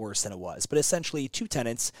lot worse than it was. But essentially, two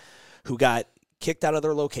tenants who got kicked out of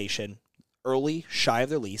their location early, shy of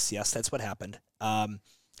their lease. Yes, that's what happened.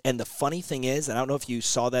 And the funny thing is, and I don't know if you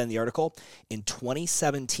saw that in the article, in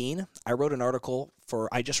 2017,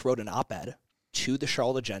 I just wrote an op-ed to the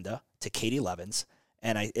Charlotte Agenda, to Katie Levins,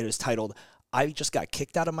 and it was titled, "I just got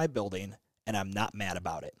kicked out of my building, and I'm not mad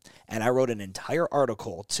about it." And I wrote an entire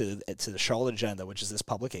article to the Charlotte Agenda, which is this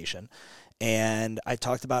publication, and I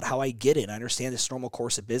talked about how I get it. I understand this normal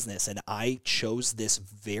course of business, and I chose this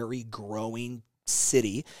very growing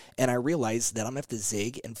city, and I realized that I'm gonna have to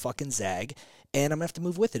zig and fucking zag, and I'm gonna have to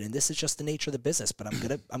move with it. And this is just the nature of the business. But I'm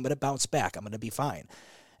gonna bounce back. I'm gonna be fine,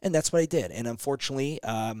 and that's what I did. And unfortunately,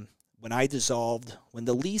 when my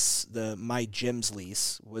gym's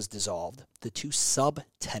lease was dissolved, the two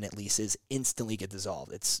sub-tenant leases instantly get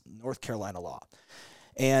dissolved. It's North Carolina law.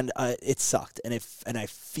 And it sucked, and I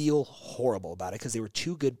feel horrible about it because they were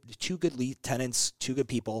two good tenants, two good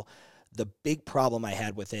people. The big problem I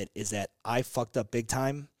had with it is that I fucked up big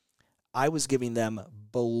time. I was giving them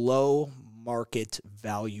below market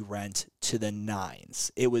value rent to the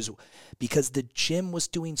nines. It was because the gym was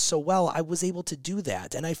doing so well, I was able to do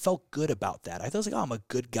that, and I felt good about that. I was like, I'm a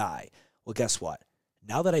good guy. Well, guess what?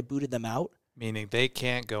 Now that I booted them out, meaning they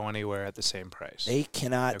can't go anywhere at the same price. They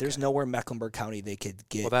cannot. Okay. There's nowhere in Mecklenburg County they could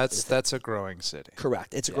get. Well, that's a growing city.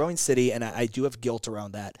 Correct. It's a growing city, and I do have guilt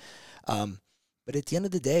around that. But at the end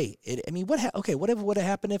of the day, what would have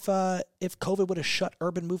happened if COVID would have shut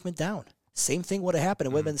urban movement down? Same thing would have happened.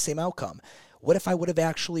 It would have been the same outcome. What if I would have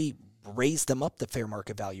actually raised them up the fair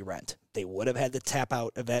market value rent. They would have had to tap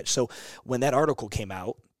out of that. So when that article came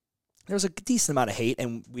out, there was a decent amount of hate,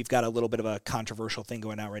 and we've got a little bit of a controversial thing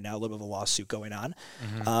going on right now, a little bit of a lawsuit going on,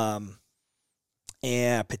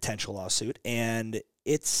 and potential lawsuit. And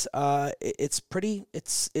it's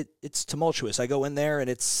tumultuous. I go in there and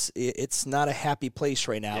it's not a happy place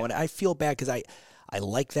right now. Yeah. And I feel bad because I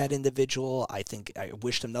like that individual. I think I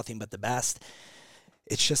wish them nothing but the best.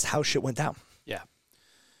 It's just how shit went down. Yeah.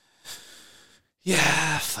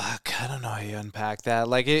 Yeah, fuck. I don't know how you unpack that.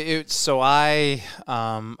 Like so I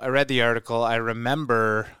read the article. I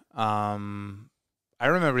remember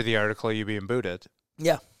the article, you being booted.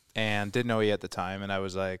 Yeah. And didn't know you at the time, and I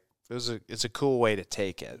was like, it's a cool way to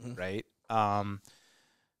take it, right? I'm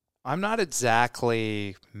not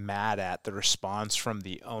exactly mad at the response from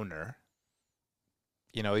the owner.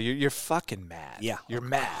 You know, you're fucking mad. Yeah, you're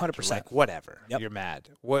mad. 100%. Like, whatever. Yep. You're mad.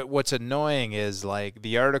 What's annoying is like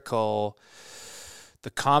the article,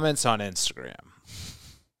 the comments on Instagram.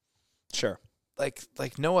 Sure. Like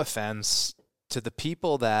no offense to the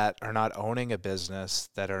people that are not owning a business,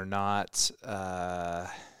 that are not.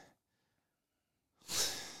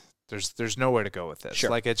 There's nowhere to go with this. Sure.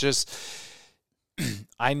 Like, it just,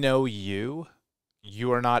 I know you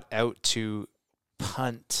are not out to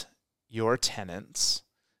punt your tenants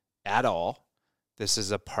at all. This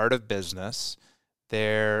is a part of business.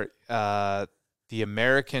 They're the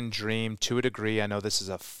American dream to a degree. I know this is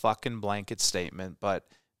a fucking blanket statement, but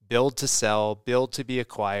build to sell, build to be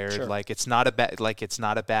acquired. Sure. Like, it's not a bad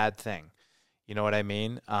thing. You know what I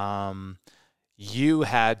mean? You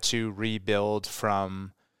had to rebuild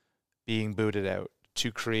from being booted out,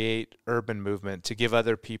 to create urban movement, to give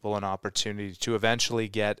other people an opportunity, to eventually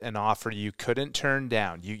get an offer you couldn't turn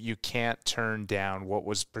down. You can't turn down what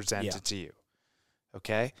was presented to you.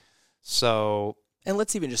 Okay? So... And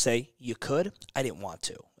let's even just say, you could. I didn't want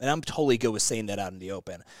to. And I'm totally good with saying that out in the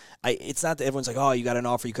open. It's not that everyone's like, oh, you got an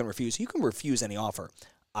offer you couldn't refuse. You can refuse any offer.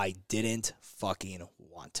 I didn't fucking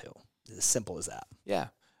want to. It's as simple as that. Yeah.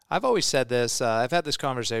 I've always said this. I've had this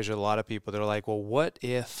conversation with a lot of people. They're like, well, what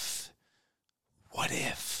if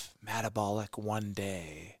Metabolic one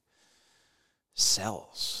day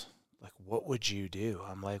sells? Like, what would you do?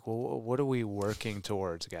 I'm like, well, what are we working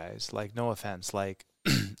towards, guys? Like, no offense. Like,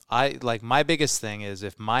 my biggest thing is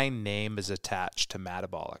if my name is attached to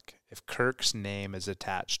Metabolic, if Kirk's name is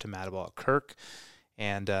attached to Metabolic, Kirk,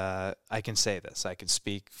 and I can say this, I can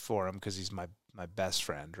speak for him because he's my best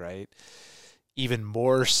friend, right? Even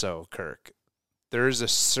more so, Kirk. There's a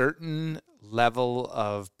certain level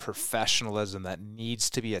of professionalism that needs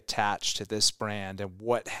to be attached to this brand and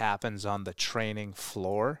what happens on the training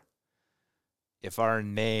floor if our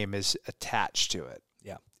name is attached to it.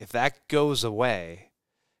 Yeah. If that goes away,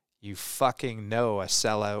 you fucking know a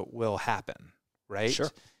sellout will happen, right? Sure.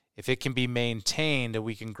 If it can be maintained and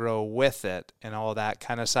we can grow with it and all that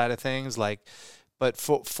kind of side of things, like, but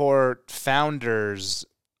for founders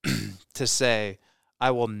to say,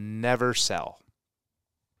 I will never sell.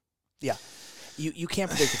 Yeah. You can't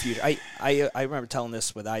predict the future. I remember telling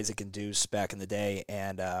this with Isaac and Deuce back in the day,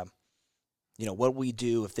 and what we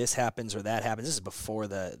do if this happens or that happens. This is before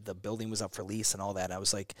the building was up for lease and all that. And I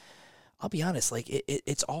was like, I'll be honest, like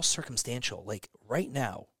it's all circumstantial. Like right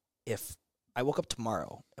now, if I woke up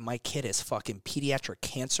tomorrow and my kid has fucking pediatric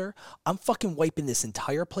cancer, I'm fucking wiping this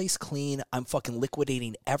entire place clean. I'm fucking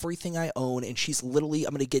liquidating everything I own, and I'm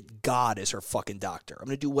going to get God as her fucking doctor. I'm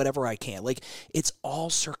going to do whatever I can. Like, it's all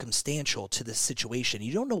circumstantial to this situation.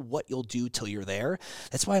 You don't know what you'll do till you're there.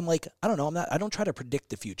 That's why I'm like, I don't know. I don't try to predict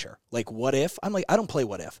the future. Like, what if? I'm like, I don't play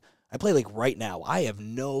what if. I play like right now. I have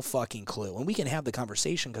no fucking clue. And we can have the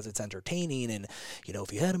conversation because it's entertaining. And,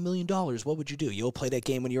 if you had $1 million, what would you do? You'll play that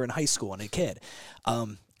game when you're in high school and a kid.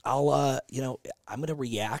 I'm going to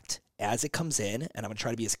react as it comes in, and I'm going to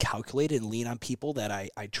try to be as calculated and lean on people that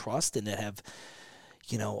I trust and that have,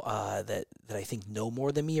 that I think know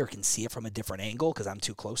more than me or can see it from a different angle because I'm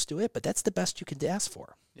too close to it. But that's the best you can ask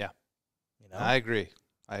for. Yeah. I agree.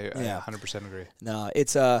 I 100% agree. No,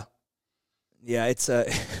 it's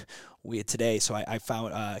we today. So I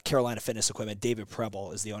found Carolina Fitness Equipment. David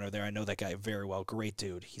Preble is the owner there. I know that guy very well. Great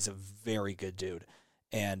dude. He's a very good dude,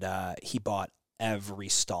 and he bought every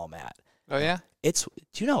stall mat. Oh yeah. Do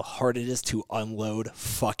you know how hard it is to unload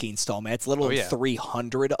fucking stall mats? Literally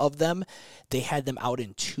 300 of them. They had them out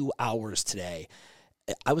in 2 hours today.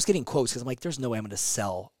 I was getting quotes because I'm like, there's no way I'm going to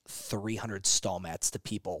sell 300 stall mats to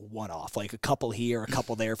people one-off, like a couple here, a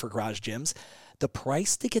couple there for garage gyms. The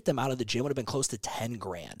price to get them out of the gym would have been close to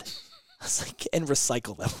 $10,000. I was like, and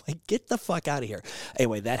recycle them. Like, get the fuck out of here.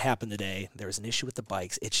 Anyway, that happened today. There was an issue with the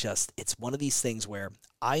bikes. It's one of these things where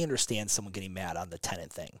I understand someone getting mad on the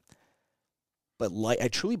tenant thing. But I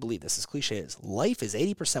truly believe this, as cliche as life is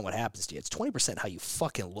 80% what happens to you. It's 20% how you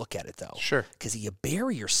fucking look at it, though. Sure. Because you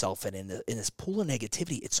bury yourself in this pool of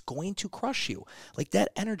negativity, it's going to crush you. Like, that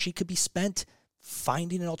energy could be spent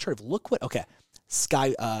finding an alternative. Look what, okay,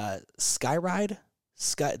 Skyride,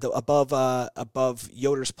 above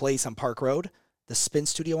Yoder's Place on Park Road, the spin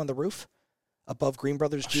studio on the roof, above Green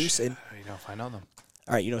Brothers Juice. Shit. And I don't know if I know them.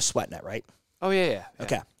 all right, you know Sweatnet, right? Oh, yeah.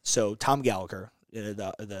 Okay, so Tom Gallagher,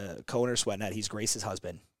 the co-owner of Sweatnet, he's Grace's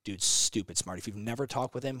husband. Dude's stupid smart. If you've never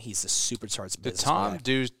talked with him, he's a super smart business guy.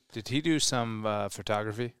 Did he do some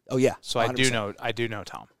photography? Oh, yeah. So 100%. I do know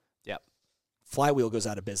Tom. Yep. Flywheel goes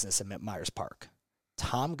out of business in Myers Park.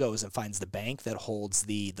 Tom goes and finds the bank that holds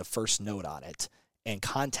the first note on it and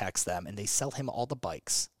contacts them, and they sell him all the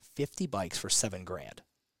bikes, 50 bikes for $7,000.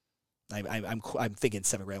 I'm thinking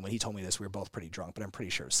 $7,000. When he told me this, we were both pretty drunk, but I'm pretty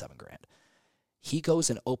sure it was $7,000. He goes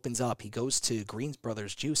and opens up. He goes to Green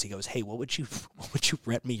Brothers Juice. He goes, "Hey, what would you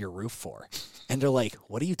rent me your roof for?" And they're like,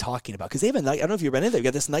 "What are you talking about?" Because they have I don't know if you've been in there. They've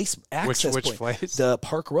got this nice access which point. place? The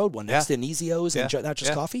Park Road one next to Nizio's and Not Just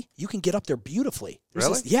Yeah. Coffee. You can get up there beautifully.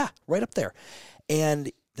 Really? Yeah, right up there.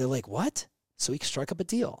 And they're like, "What?" So he struck up a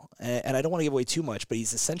deal. And I don't want to give away too much, but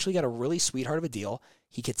he's essentially got a really sweetheart of a deal.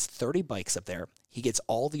 He gets 30 bikes up there. He gets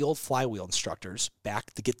all the old Flywheel instructors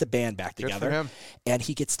back to get the band back Good for together. him. And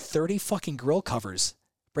he gets 30 fucking grill covers.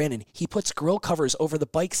 Brandon, he puts grill covers over the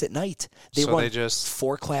bikes at night. They So run they just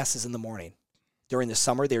 4 classes in the morning. During the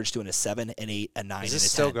summer, they're just doing a 7, an 8, a 9, Is and this a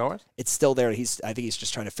still 10. going? It's still there. I think he's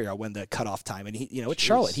just trying to figure out when the cutoff time. And it's Jeez.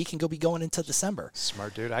 Charlotte. He can be going into December.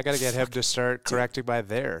 Smart dude. I got to get him to start correcting by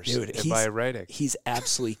theirs. Dude, by writing. He's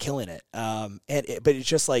absolutely killing it. But it's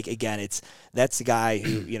just like, again, that's the guy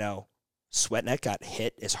who, Sweatnet got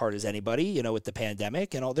hit as hard as anybody, with the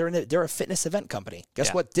pandemic and all. They're a fitness event company.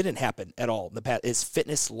 Guess what didn't happen at all? The past is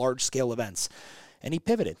fitness large scale events, and he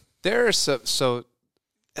pivoted. There are so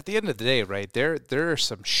at the end of the day, right? There are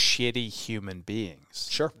some shitty human beings.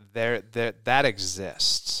 Sure, there that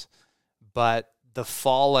exists, but the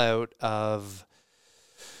fallout of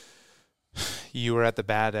you were at the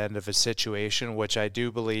bad end of a situation, which I do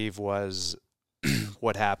believe was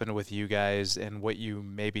what happened with you guys and what you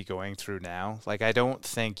may be going through now. Like, I don't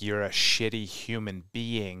think you're a shitty human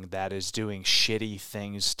being that is doing shitty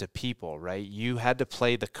things to people, right? You had to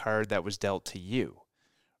play the card that was dealt to you,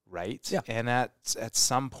 right? Yeah. And at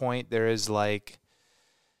some point there is like,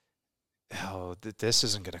 this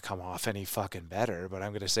isn't going to come off any fucking better, but I'm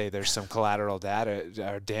going to say there's some collateral data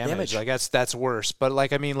or damage. Like, that's worse. But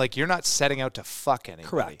like, I mean, like, you're not setting out to fuck anybody.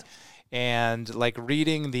 Correct. And like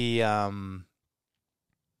reading the,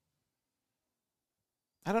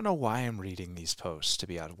 I don't know why I'm reading these posts, to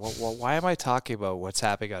be honest. Well, why am I talking about what's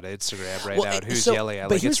happening on Instagram right now and who's yelling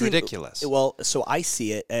at? Like, it's ridiculous. Well, so I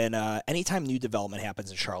see it, and anytime new development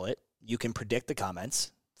happens in Charlotte, you can predict the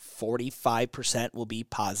comments. 45% will be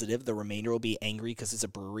positive. The remainder will be angry because it's a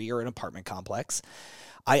brewery or an apartment complex.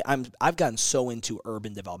 I've gotten so into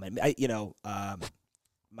urban development.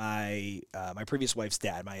 My previous wife's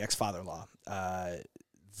dad, my ex-father-in-law,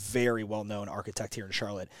 very well-known architect here in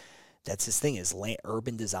Charlotte. That's his thing, is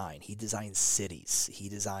urban design. He designs cities. He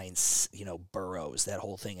designs, boroughs, that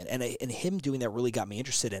whole thing. And him doing that really got me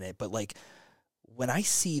interested in it. But like, when I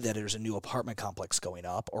see that there's a new apartment complex going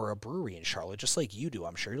up or a brewery in Charlotte, just like you do,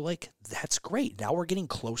 I'm sure you're like, that's great. Now we're getting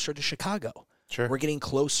closer to Chicago. Sure. We're getting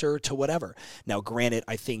closer to whatever. Now, granted,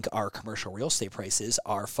 I think our commercial real estate prices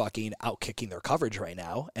are fucking outkicking their coverage right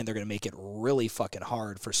now, and they're going to make it really fucking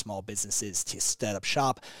hard for small businesses to set up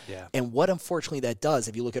shop. Yeah. And what, unfortunately, that does,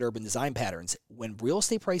 if you look at urban design patterns, when real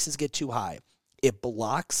estate prices get too high, it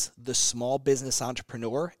blocks the small business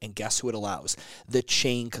entrepreneur, and guess who it allows? The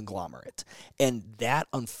chain conglomerate. And that,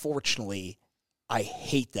 unfortunately, I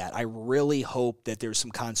hate that. I really hope that there's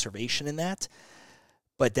some conservation in that.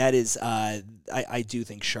 But that is, I do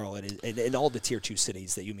think Charlotte and all the tier 2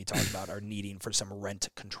 cities that you and me talk about are needing for some rent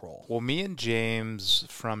control. Well, me and James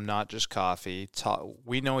from Not Just Coffee,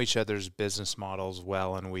 we know each other's business models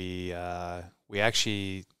well, and we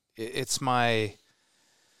actually, it's my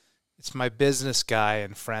business guy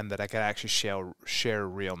and friend that I can actually share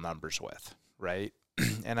real numbers with, right?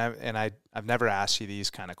 And I've never asked you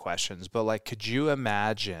these kind of questions, but like, could you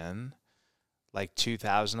imagine like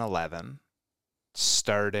 2011?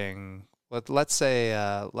 Starting, let's say,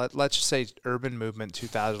 let's just say Urban Movement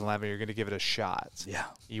 2011, you're going to give it a shot. Yeah.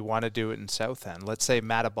 You want to do it in South End. Let's say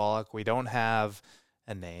Metabolic, we don't have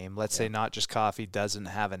a name. Let's say Not Just Coffee doesn't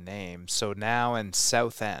have a name. So now in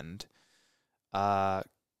South End,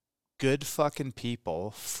 good fucking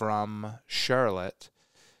people from Charlotte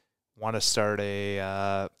want to start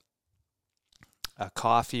a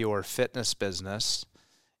coffee or fitness business.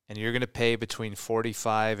 and you're going to pay between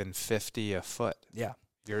 $45 and $50 a foot. Yeah.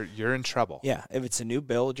 You're in trouble. Yeah, if it's a new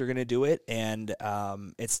build, you're going to do it, and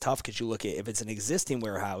it's tough because you look at if it's an existing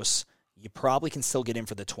warehouse, you probably can still get in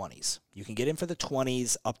for the 20s. You can get in for the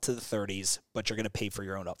 20s up to the 30s, but you're going to pay for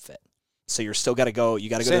your own upfit. So you're still got to go. You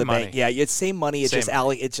got to go to the bank. Yeah, it's same money. It's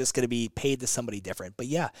it's just going to be paid to somebody different. But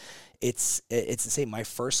yeah, it's the same. My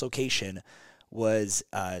first location was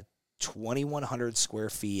 2,100 square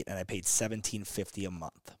feet, and I paid $1,750 a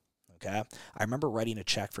month. Okay, I remember writing a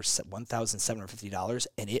check for $1,750,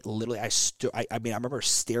 and it literally, I remember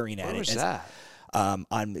staring at it. Where was that?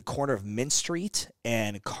 On the corner of Mint Street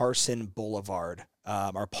and Carson Boulevard,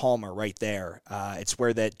 or Palmer, right there. It's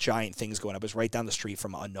where that giant thing's going up. It was right down the street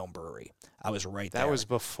from Unknown Brewery. I was right there. That was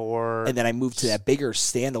before. And then I moved to that bigger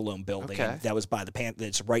standalone building that was by the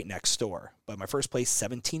that's right next door. But my first place,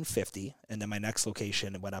 $1,750, and then my next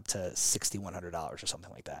location went up to $6,100 or something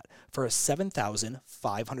like that for a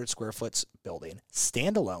 7,500 square foot building,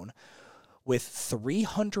 standalone, with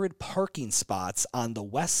 300 parking spots on the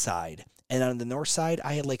west side. And on the north side,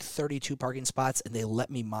 I had like 32 parking spots, and they let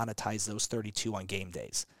me monetize those 32 on game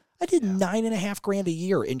days. I did $9,500 a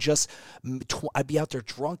year, and just I'd be out there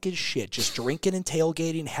drunk as shit, just drinking and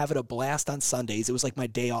tailgating, having a blast on Sundays. It was like my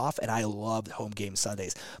day off, and I loved home game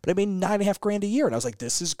Sundays. But I made $9,500 a year, and I was like,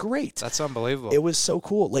 "This is great." That's unbelievable. It was so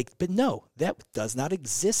cool. But no, that does not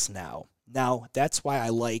exist now. Now that's why I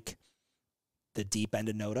like the deep end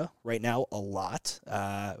of Noda right now a lot,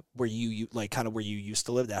 where you like kind of where you used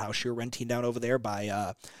to live, that house you're renting down over there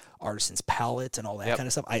by Artisan's Palette and all that kind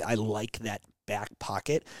of stuff. I like that back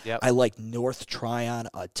pocket. I like North Tryon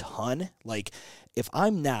a ton. Like, if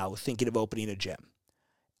I'm now thinking of opening a gym,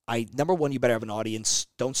 number one, you better have an audience.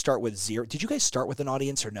 Don't start with zero. Did you guys start with an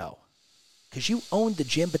audience or no? Because you owned the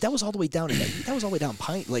gym, but that was all the way down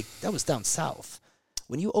Pine, like that was down south.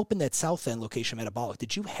 When you opened that South End location, Metabolic,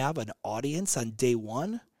 did you have an audience on day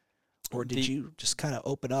one, or did you just kind of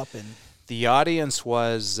open up and? The audience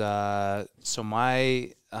was so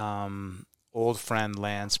my old friend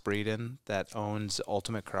Lance Breeden that owns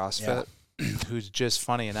Ultimate CrossFit, who's just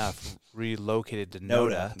funny enough relocated to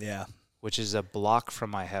Noda, which is a block from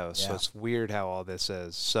my house. So it's weird how all this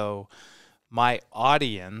is. So my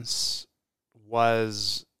audience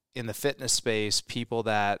was in the fitness space, people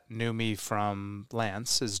that knew me from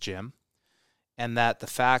Lance's gym, and that the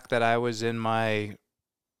fact that I was in my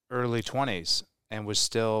early 20s and was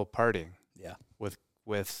still partying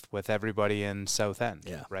with everybody in South End,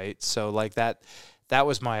 right? So like that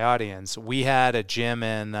was my audience. We had a gym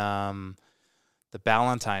in the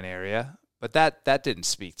Ballantyne area, but that didn't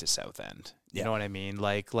speak to South End. You know what I mean?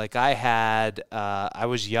 Like I had, I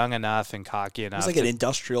was young enough and cocky enough. It was like an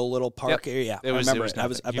industrial little park area. It was. You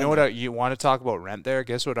know what? You want to talk about rent there?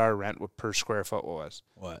 Guess what our rent per square foot was?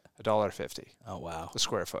 What? $1.50. Oh wow. A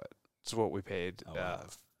square foot. That's what we paid. Oh, wow.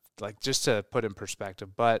 Like just to put in perspective.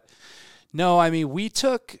 But no, I mean we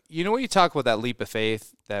took. You know when you talk about that leap of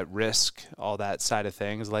faith, that risk, all that side of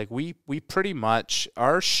things. Like we pretty much,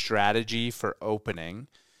 our strategy for opening,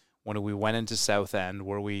 when we went into South End,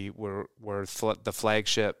 where the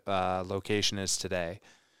flagship location is today,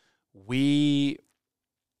 we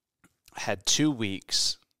had 2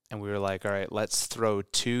 weeks, and we were like, all right, let's throw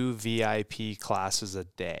 2 VIP classes a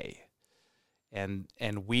day. And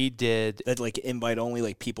we did that, like invite only,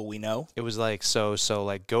 like people we know. It was like so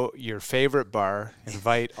like go your favorite bar,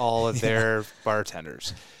 invite all of their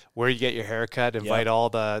bartenders. Where you get your haircut, invite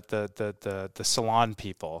all the salon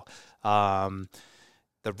people.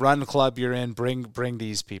 The run club you're in, bring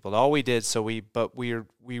these people. All we did, we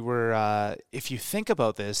were. If you think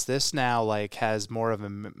about this now like has more of a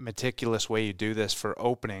meticulous way you do this for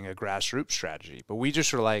opening a grassroots strategy. But we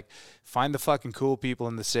just were like, find the fucking cool people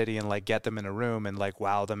in the city and like get them in a room and like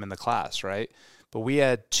wow them in the class, right? But we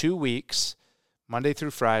had 2 weeks, Monday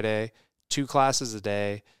through Friday, 2 classes a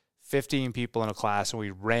day, 15 people in a class, and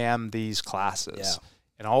we rammed these classes. Yeah.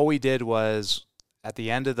 And all we did was, at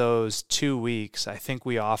the end of those 2 weeks, I think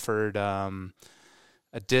we offered a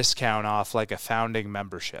discount off like a founding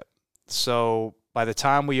membership. So by the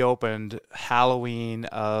time we opened Halloween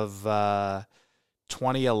of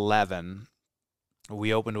 2011,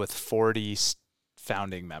 we opened with 40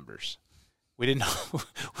 founding members. We didn't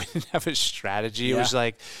have a strategy. It was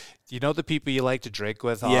like, you know, the people you like to drink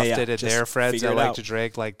with often and their friends that like to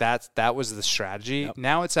drink, like that was the strategy. Yep.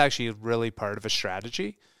 Now it's actually really part of a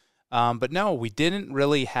strategy. But no, we didn't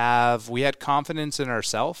really we had confidence in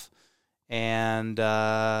ourselves. And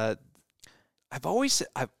I've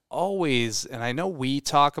always, and I know we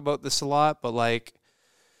talk about this a lot, but like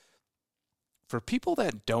for people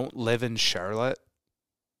that don't live in Charlotte,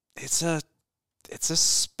 it's a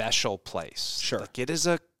special place. Sure. Like it is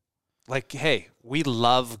a like, hey, we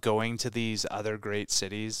love going to these other great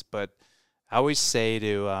cities, but I always say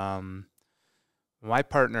to my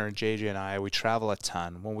partner, JJ, and I, we travel a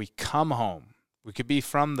ton. When we come home, we could be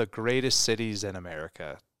from the greatest cities in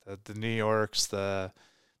America, the New Yorks, the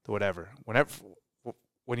whatever.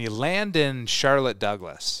 When you land in Charlotte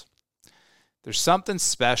Douglas, there's something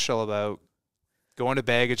special about going to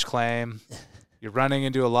baggage claim. You're running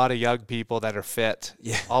into a lot of young people that are fit.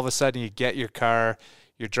 Yeah. All of a sudden, you get your car.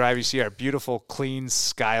 You're driving, you see our beautiful, clean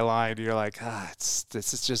skyline. You're like,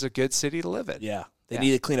 this is just a good city to live in. Yeah. They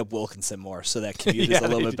need to clean up Wilkinson more so that commute is a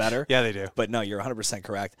little bit better. Yeah, they do. But no, you're 100%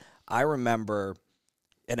 correct. I remember,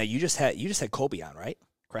 and you just had Colby on, right?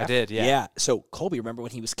 Correct? I did, yeah. Yeah. So Colby, remember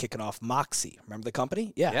when he was kicking off Moxie? Remember the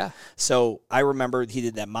company? Yeah. Yeah. So I remember he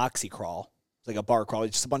did that Moxie crawl. It's like a bar crawl,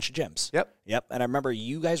 just a bunch of gyms. Yep. And I remember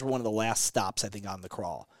you guys were one of the last stops, I think, on the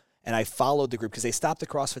crawl. And I followed the group because they stopped at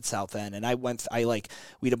CrossFit South End, and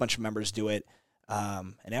we had a bunch of members do it.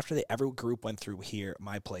 And after every group went through here,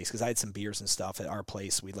 my place, because I had some beers and stuff at our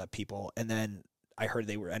place, we let people, and then I heard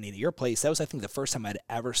they were ending at your place. That was, I think, the first time I'd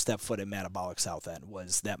ever stepped foot in Metabolic South End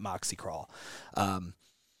was that Moxie crawl.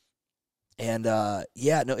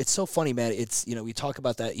 It's so funny, man. It's, we talk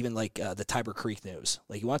about that, even like the Tiber Creek news.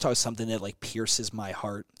 Like, you want to talk something that like pierces my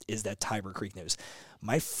heart is that Tiber Creek news.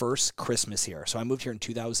 My first Christmas here. So I moved here in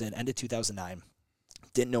end of 2009.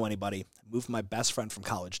 Didn't know anybody. Moved my best friend from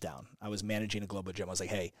college down. I was managing a global gym. I was like,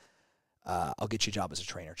 hey, I'll get you a job as a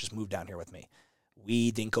trainer. Just move down here with me.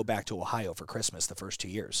 We didn't go back to Ohio for Christmas the first 2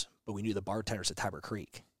 years, but we knew the bartenders at Tiber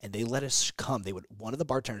Creek, and they let us come. One of the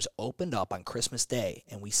bartenders opened up on Christmas Day,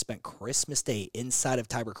 and we spent Christmas Day inside of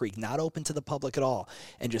Tiber Creek, not open to the public at all,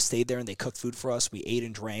 and just stayed there, and they cooked food for us. We ate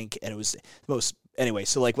and drank, and it was the most. Anyway,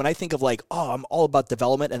 so like when I think of like, oh, I'm all about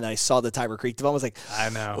development, and then I saw the Tiber Creek development, I was like, I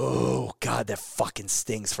know. Oh God, that fucking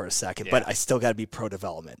stings for a second. Yeah. But I still got to be pro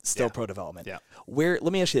development. Pro development. Yeah. Let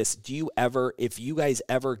me ask you this: if you guys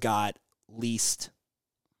ever got leased,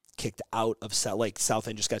 kicked out of South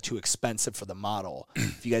End, just got too expensive for the model?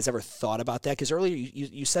 Have you guys ever thought about that? Because earlier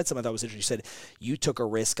you said something that was interesting. You said you took a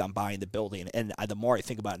risk on buying the building, and the more I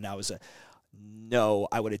think about it now, no,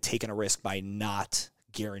 I would have taken a risk by not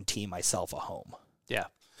guarantee myself a home. Yeah.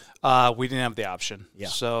 We didn't have the option. Yeah.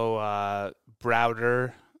 So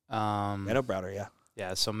Browder. I know Browder, yeah.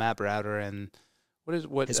 Yeah, so Matt Browder and his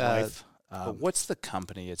wife. What's the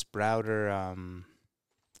company? It's Browder.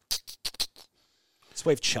 His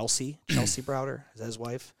wife, Chelsea Browder. Is that his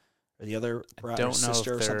wife? Or the other Browder, don't know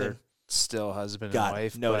sister if or something? Still husband Got and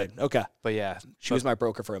wife. It. Noted. Okay. But yeah. She was my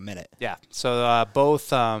broker for a minute. Yeah. So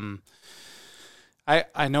both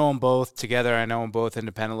I know them both together. I know them both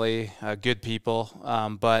independently. Good people.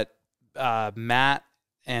 But Matt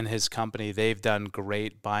and his company, they've done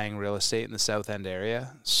great buying real estate in the South End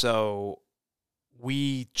area. So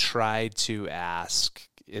we tried to ask,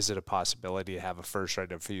 is it a possibility to have a first right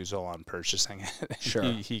of refusal on purchasing it? Sure.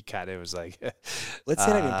 he kind of was like, let's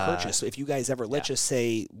say not even purchase. If you guys ever, let's just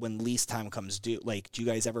say when lease time comes due, like, do you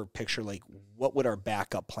guys ever picture, like, what would our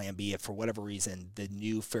backup plan be if for whatever reason the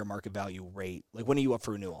new fair market value rate, like, when are you up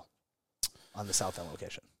for renewal on the South End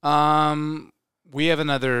location? We have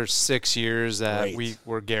another 6 years that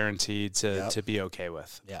we're guaranteed to be okay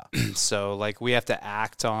with. Yeah. So like we have to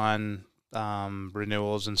act on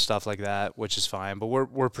renewals and stuff like that, which is fine, but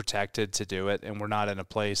we're protected to do it, and we're not in a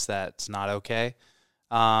place that's not okay.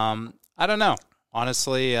 I don't know.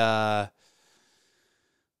 Honestly, I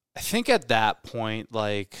think at that point,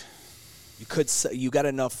 like, you got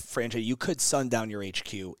enough franchise. You could sundown your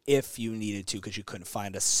HQ if you needed to, because you couldn't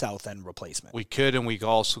find a South End replacement. We could, and we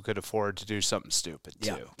also could afford to do something stupid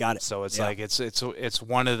too. Yeah, got it. So it's like it's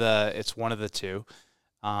one of the two.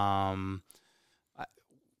 Our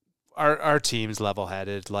team's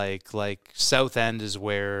level-headed. Like South End is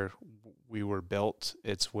where we were built.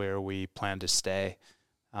 It's where we plan to stay.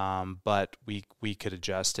 But we could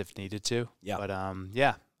adjust if needed to. Yeah. But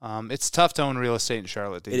it's tough to own real estate in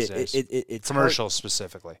Charlotte these days. It's commercial hard.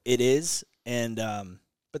 Specifically. It is, and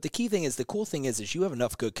but the cool thing is you have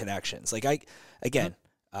enough good connections. Like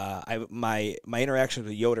my interactions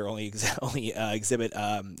with Yoder only exhibit.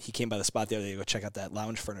 He came by the spot the other day to go check out that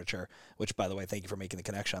lounge furniture, which, by the way, thank you for making the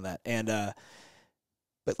connection on that. And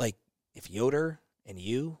but like, if Yoder and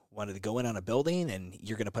you wanted to go in on a building and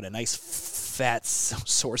you're going to put a nice fat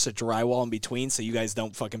source of drywall in between so you guys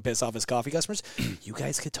don't fucking piss off his coffee customers, you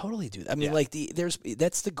guys could totally do that. I mean,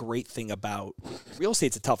 that's the great thing about real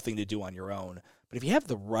estate's a tough thing to do on your own. But if you have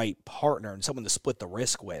the right partner and someone to split the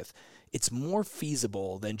risk with, it's more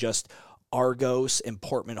feasible than just Argos and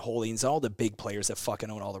Portman Holdings, all the big players that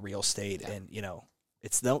fucking own all the real estate. Yeah. And,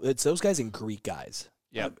 it's those guys and Greek guys.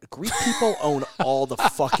 Yep. Greek people own all the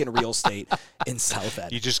fucking real estate in South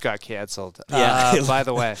End. You just got canceled. Yeah. By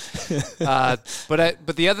the way.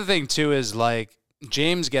 But the other thing too is like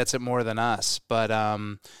James gets it more than us. But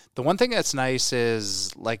the one thing that's nice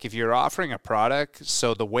is like if you're offering a product,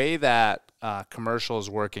 so the way that commercial is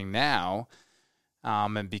working now,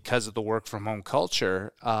 and because of the work from home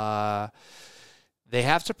culture, they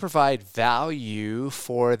have to provide value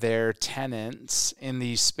for their tenants in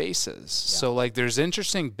these spaces. Yeah. So like there's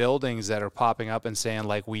interesting buildings that are popping up and saying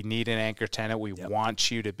like, we need an anchor tenant. We want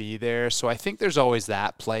you to be there. So I think there's always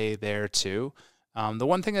that play there too. The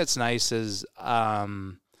one thing that's nice is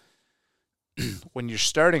when you're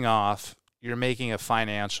starting off, you're making a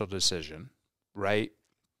financial decision, right?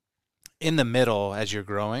 In the middle, as you're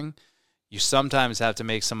growing, you sometimes have to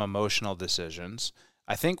make some emotional decisions.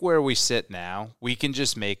 I think where we sit now, we can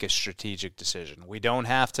just make a strategic decision. We don't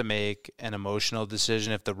have to make an emotional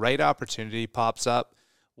decision. If the right opportunity pops up,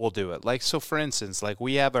 we'll do it. Like, so for instance, like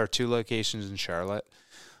we have our 2 locations in Charlotte.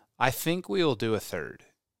 I think we will do a third,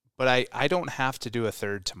 but I don't have to do a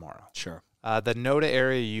third tomorrow. Sure. The Noda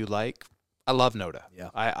area you like, I love Noda. Yeah.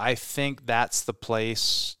 I think that's the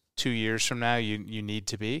place 2 years from now you need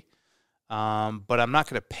to be. But I'm not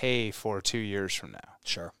going to pay for 2 years from now.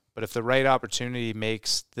 Sure. But if the right opportunity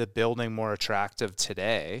makes the building more attractive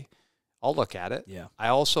today, I'll look at it. Yeah. I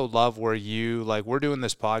also love where we're doing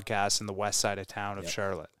this podcast in the west side of town of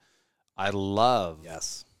Charlotte. I love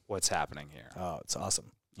what's happening here. Oh, it's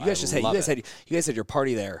awesome. You guys had your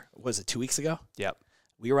party there. Was it 2 weeks ago? Yep.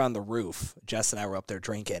 We were on the roof. Jess and I were up there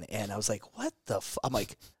drinking, and I was like, "What the?" I'm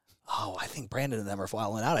like, "Oh, I think Brandon and them are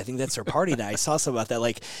falling out. I think that's their party now." I saw something about that.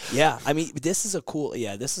 Like, yeah, I mean, this is a cool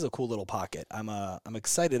little pocket. I'm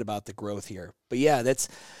excited about the growth here. But yeah,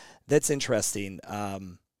 that's interesting.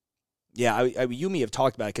 You and me have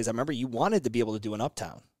talked about it because I remember you wanted to be able to do an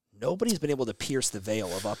Uptown. Nobody's been able to pierce the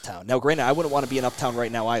veil of Uptown. Now, granted, I wouldn't want to be in Uptown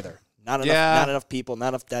right now either. Not enough people, not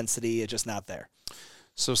enough density. It's just not there.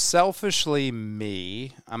 So selfishly,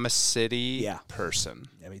 I'm a city person.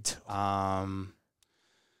 Yeah, me too.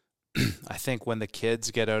 I think when the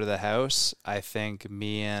kids get out of the house, I think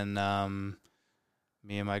me and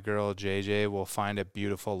my girl JJ will find a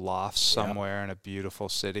beautiful loft somewhere in a beautiful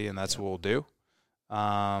city, and that's what we'll do.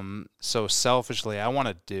 So selfishly, I want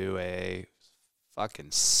to do a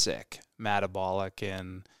fucking sick metabolic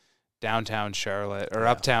in downtown Charlotte or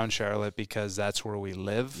uptown Charlotte because that's where we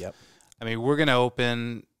live. Yep. I mean, we're going to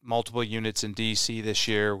open multiple units in DC this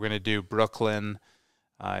year. We're going to do Brooklyn.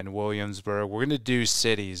 In Williamsburg, we're going to do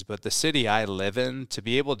cities, but the city I live in, to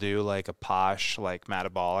be able to do like a posh, like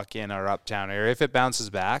metabolic in our uptown area, if it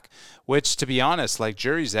bounces back, which to be honest, like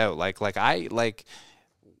jury's out,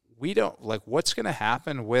 we don't like what's going to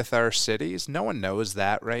happen with our cities. No one knows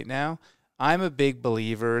that right now. I'm a big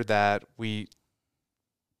believer that we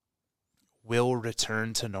will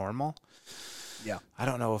return to normal. Yeah. I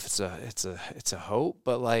don't know if it's a hope,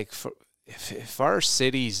 but like if our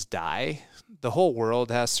cities die, the whole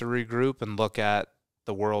world has to regroup and look at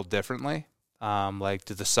the world differently. Like,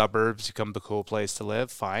 do the suburbs become the cool place to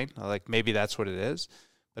live? Fine. Like, maybe that's what it is.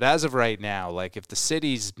 But as of right now, like, if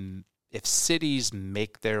cities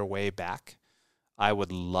make their way back, I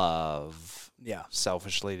would love,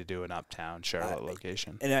 selfishly, to do an uptown Charlotte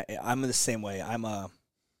location. And I'm the same way.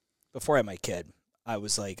 Before I had my kid, I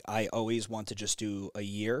was like, I always want to just do a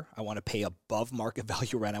year. I want to pay above market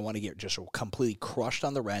value rent. I want to get just completely crushed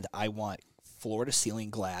on the rent. I want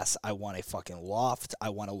floor-to-ceiling glass. I want a fucking loft. I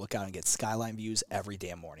want to look out and get skyline views every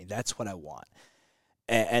damn morning. That's what I want.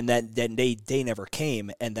 And then they never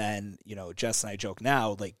came. And then, Jess and I joke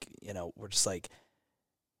now, like, we're just like,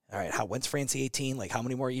 all right, when's Francie 18? Like, how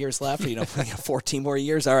many more years left? 14 more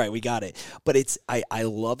years? All right, we got it. But I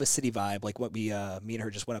love a city vibe. Like what me and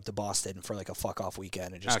her just went up to Boston for like a fuck off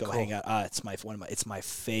weekend and just go hang out. It's my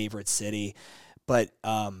favorite city. But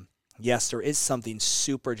yes, there is something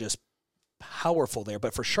super just powerful there.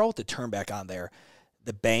 But for Charlotte to turn back on there,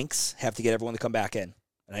 the banks have to get everyone to come back in.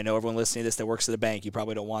 And I know everyone listening to this that works at the bank, you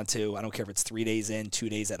probably don't want to. I don't care if it's 3 days in, 2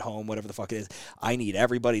 days at home, whatever the fuck it is. I need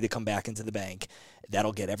everybody to come back into the bank.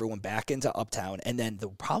 That'll get everyone back into Uptown. And then the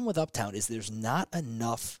problem with Uptown is there's not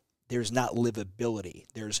livability.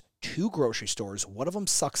 There's 2 grocery stores. One of them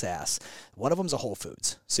sucks ass. One of them's a Whole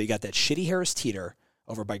Foods. So you got that shitty Harris Teeter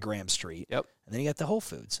over by Graham Street. Yep. And then you got the Whole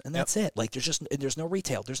Foods. And that's it. Like there's no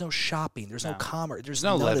retail. There's no shopping. There's no commerce. There's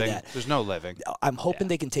no living. Of that. There's no living. I'm hoping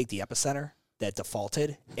they can take the Epicenter that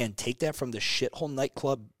defaulted and take that from the shithole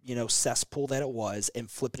nightclub, cesspool that it was and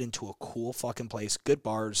flip it into a cool fucking place, good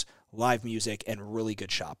bars, live music, and really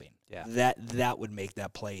good shopping. Yeah. That would make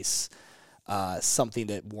that place something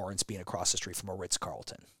that warrants being across the street from a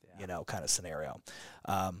Ritz-Carlton. kind of scenario.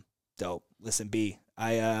 Dope. Listen, B,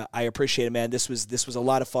 I appreciate it, man. This was a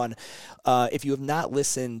lot of fun. If you have not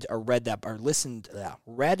listened or read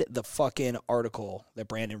read the fucking article that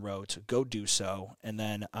Brandon wrote, go do so. And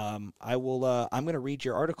then I'm going to read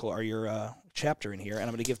your article or your chapter in here, and I'm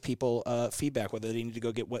going to give people feedback whether they need to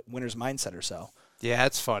go get what winner's mindset or so. Yeah,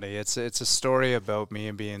 it's funny. It's a story about me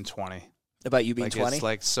and being 20. About you being 20? It's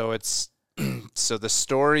like, so the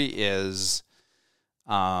story is,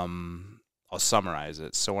 I'll summarize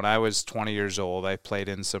it. So when I was 20 years old, I played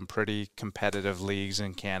in some pretty competitive leagues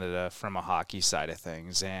in Canada from a hockey side of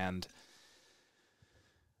things. And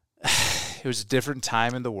it was a different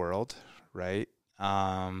time in the world, right?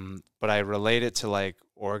 But I relate it to like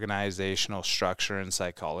organizational structure and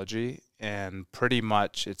psychology. And pretty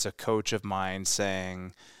much it's a coach of mine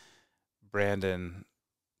saying, Brandon,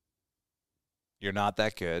 you're not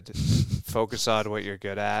that good. Focus on what you're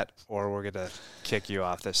good at, or we're going to kick you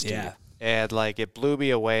off this team. Yeah. And like it blew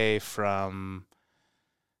me away from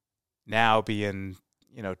now being,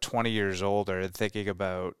 20 years older and thinking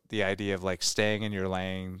about the idea of like staying in your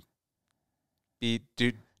lane, be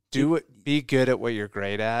good at what you're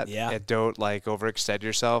great at, and don't like overextend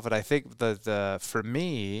yourself. And I think the for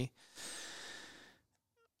me,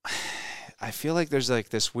 I feel like there's like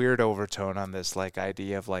this weird overtone on this like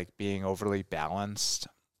idea of like being overly balanced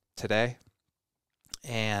today.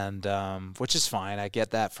 And which is fine. I get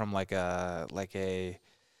that from like a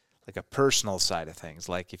personal side of things.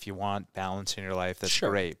 Like if you want balance in your life, that's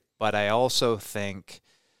great. But I also think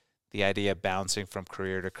the idea of bouncing from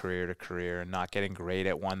career to career to career and not getting great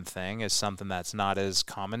at one thing is something that's not as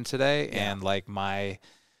common today. Yeah. And like my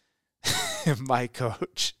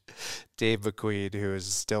coach, Dave McQueen, who has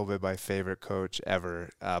still been my favorite coach ever,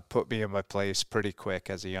 put me in my place pretty quick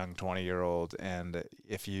as a young 20-year-old. And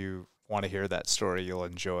if you want to hear that story, you'll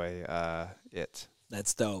enjoy it.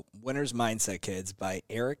 That's dope. Winner's Mindset, kids, by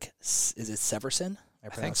Eric. Is it Severson? I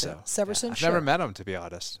think so. Severson. Yeah. I've never met him, to be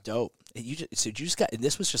honest. Dope. You just got. And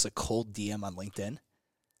this was just a cold DM on LinkedIn.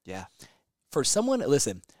 Yeah. For someone,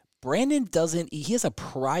 listen. Brandon he has a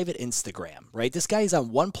private Instagram, right? This guy is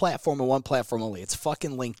on one platform and one platform only. It's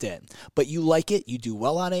fucking LinkedIn. But you like it, you do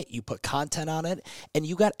well on it, you put content on it, and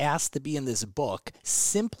you got asked to be in this book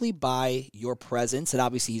simply by your presence. And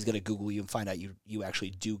obviously he's going to Google you and find out you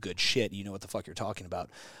actually do good shit. You know what the fuck you're talking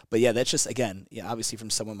about. But yeah, that's just, again, obviously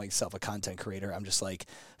from someone like myself, a content creator, I'm just like,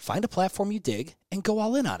 find a platform you dig and go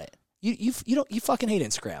all in on it. You fucking hate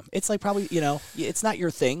Instagram. It's like probably, it's not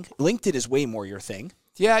your thing. LinkedIn is way more your thing.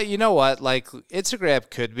 Yeah, you know what? Like, Instagram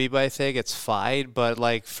could be my thing. It's fine, but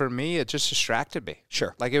like for me, it just distracted me.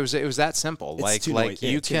 Sure. Like it was that simple. It's you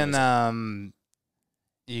can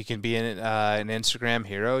be an Instagram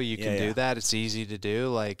hero. You can do that. It's easy to do.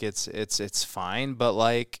 Like it's fine. But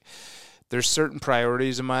like, there's certain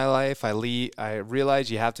priorities in my life. I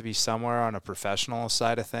realize you have to be somewhere on a professional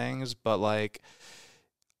side of things. But like,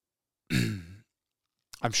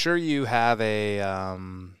 I'm sure you have a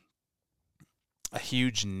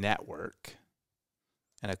huge network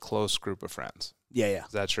and a close group of friends. Yeah.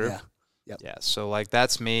 Is that true? Yeah. Yep. Yeah. So like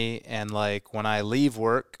that's me. And like when I leave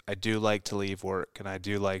work, I do like to leave work, and I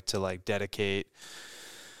do like to like dedicate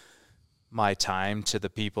my time to the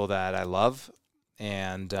people that I love.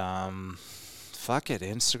 And fuck it,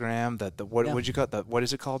 Instagram. What'd you call it? What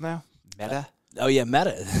is it called now? Meta. Oh yeah,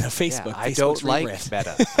 Meta, Facebook. Yeah, I don't like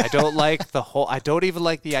Meta. I don't like I don't even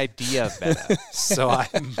like the idea of Meta. So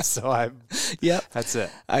I'm. Yep. That's it.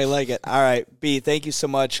 I like it. All right, B. Thank you so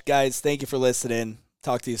much, guys. Thank you for listening.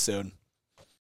 Talk to you soon.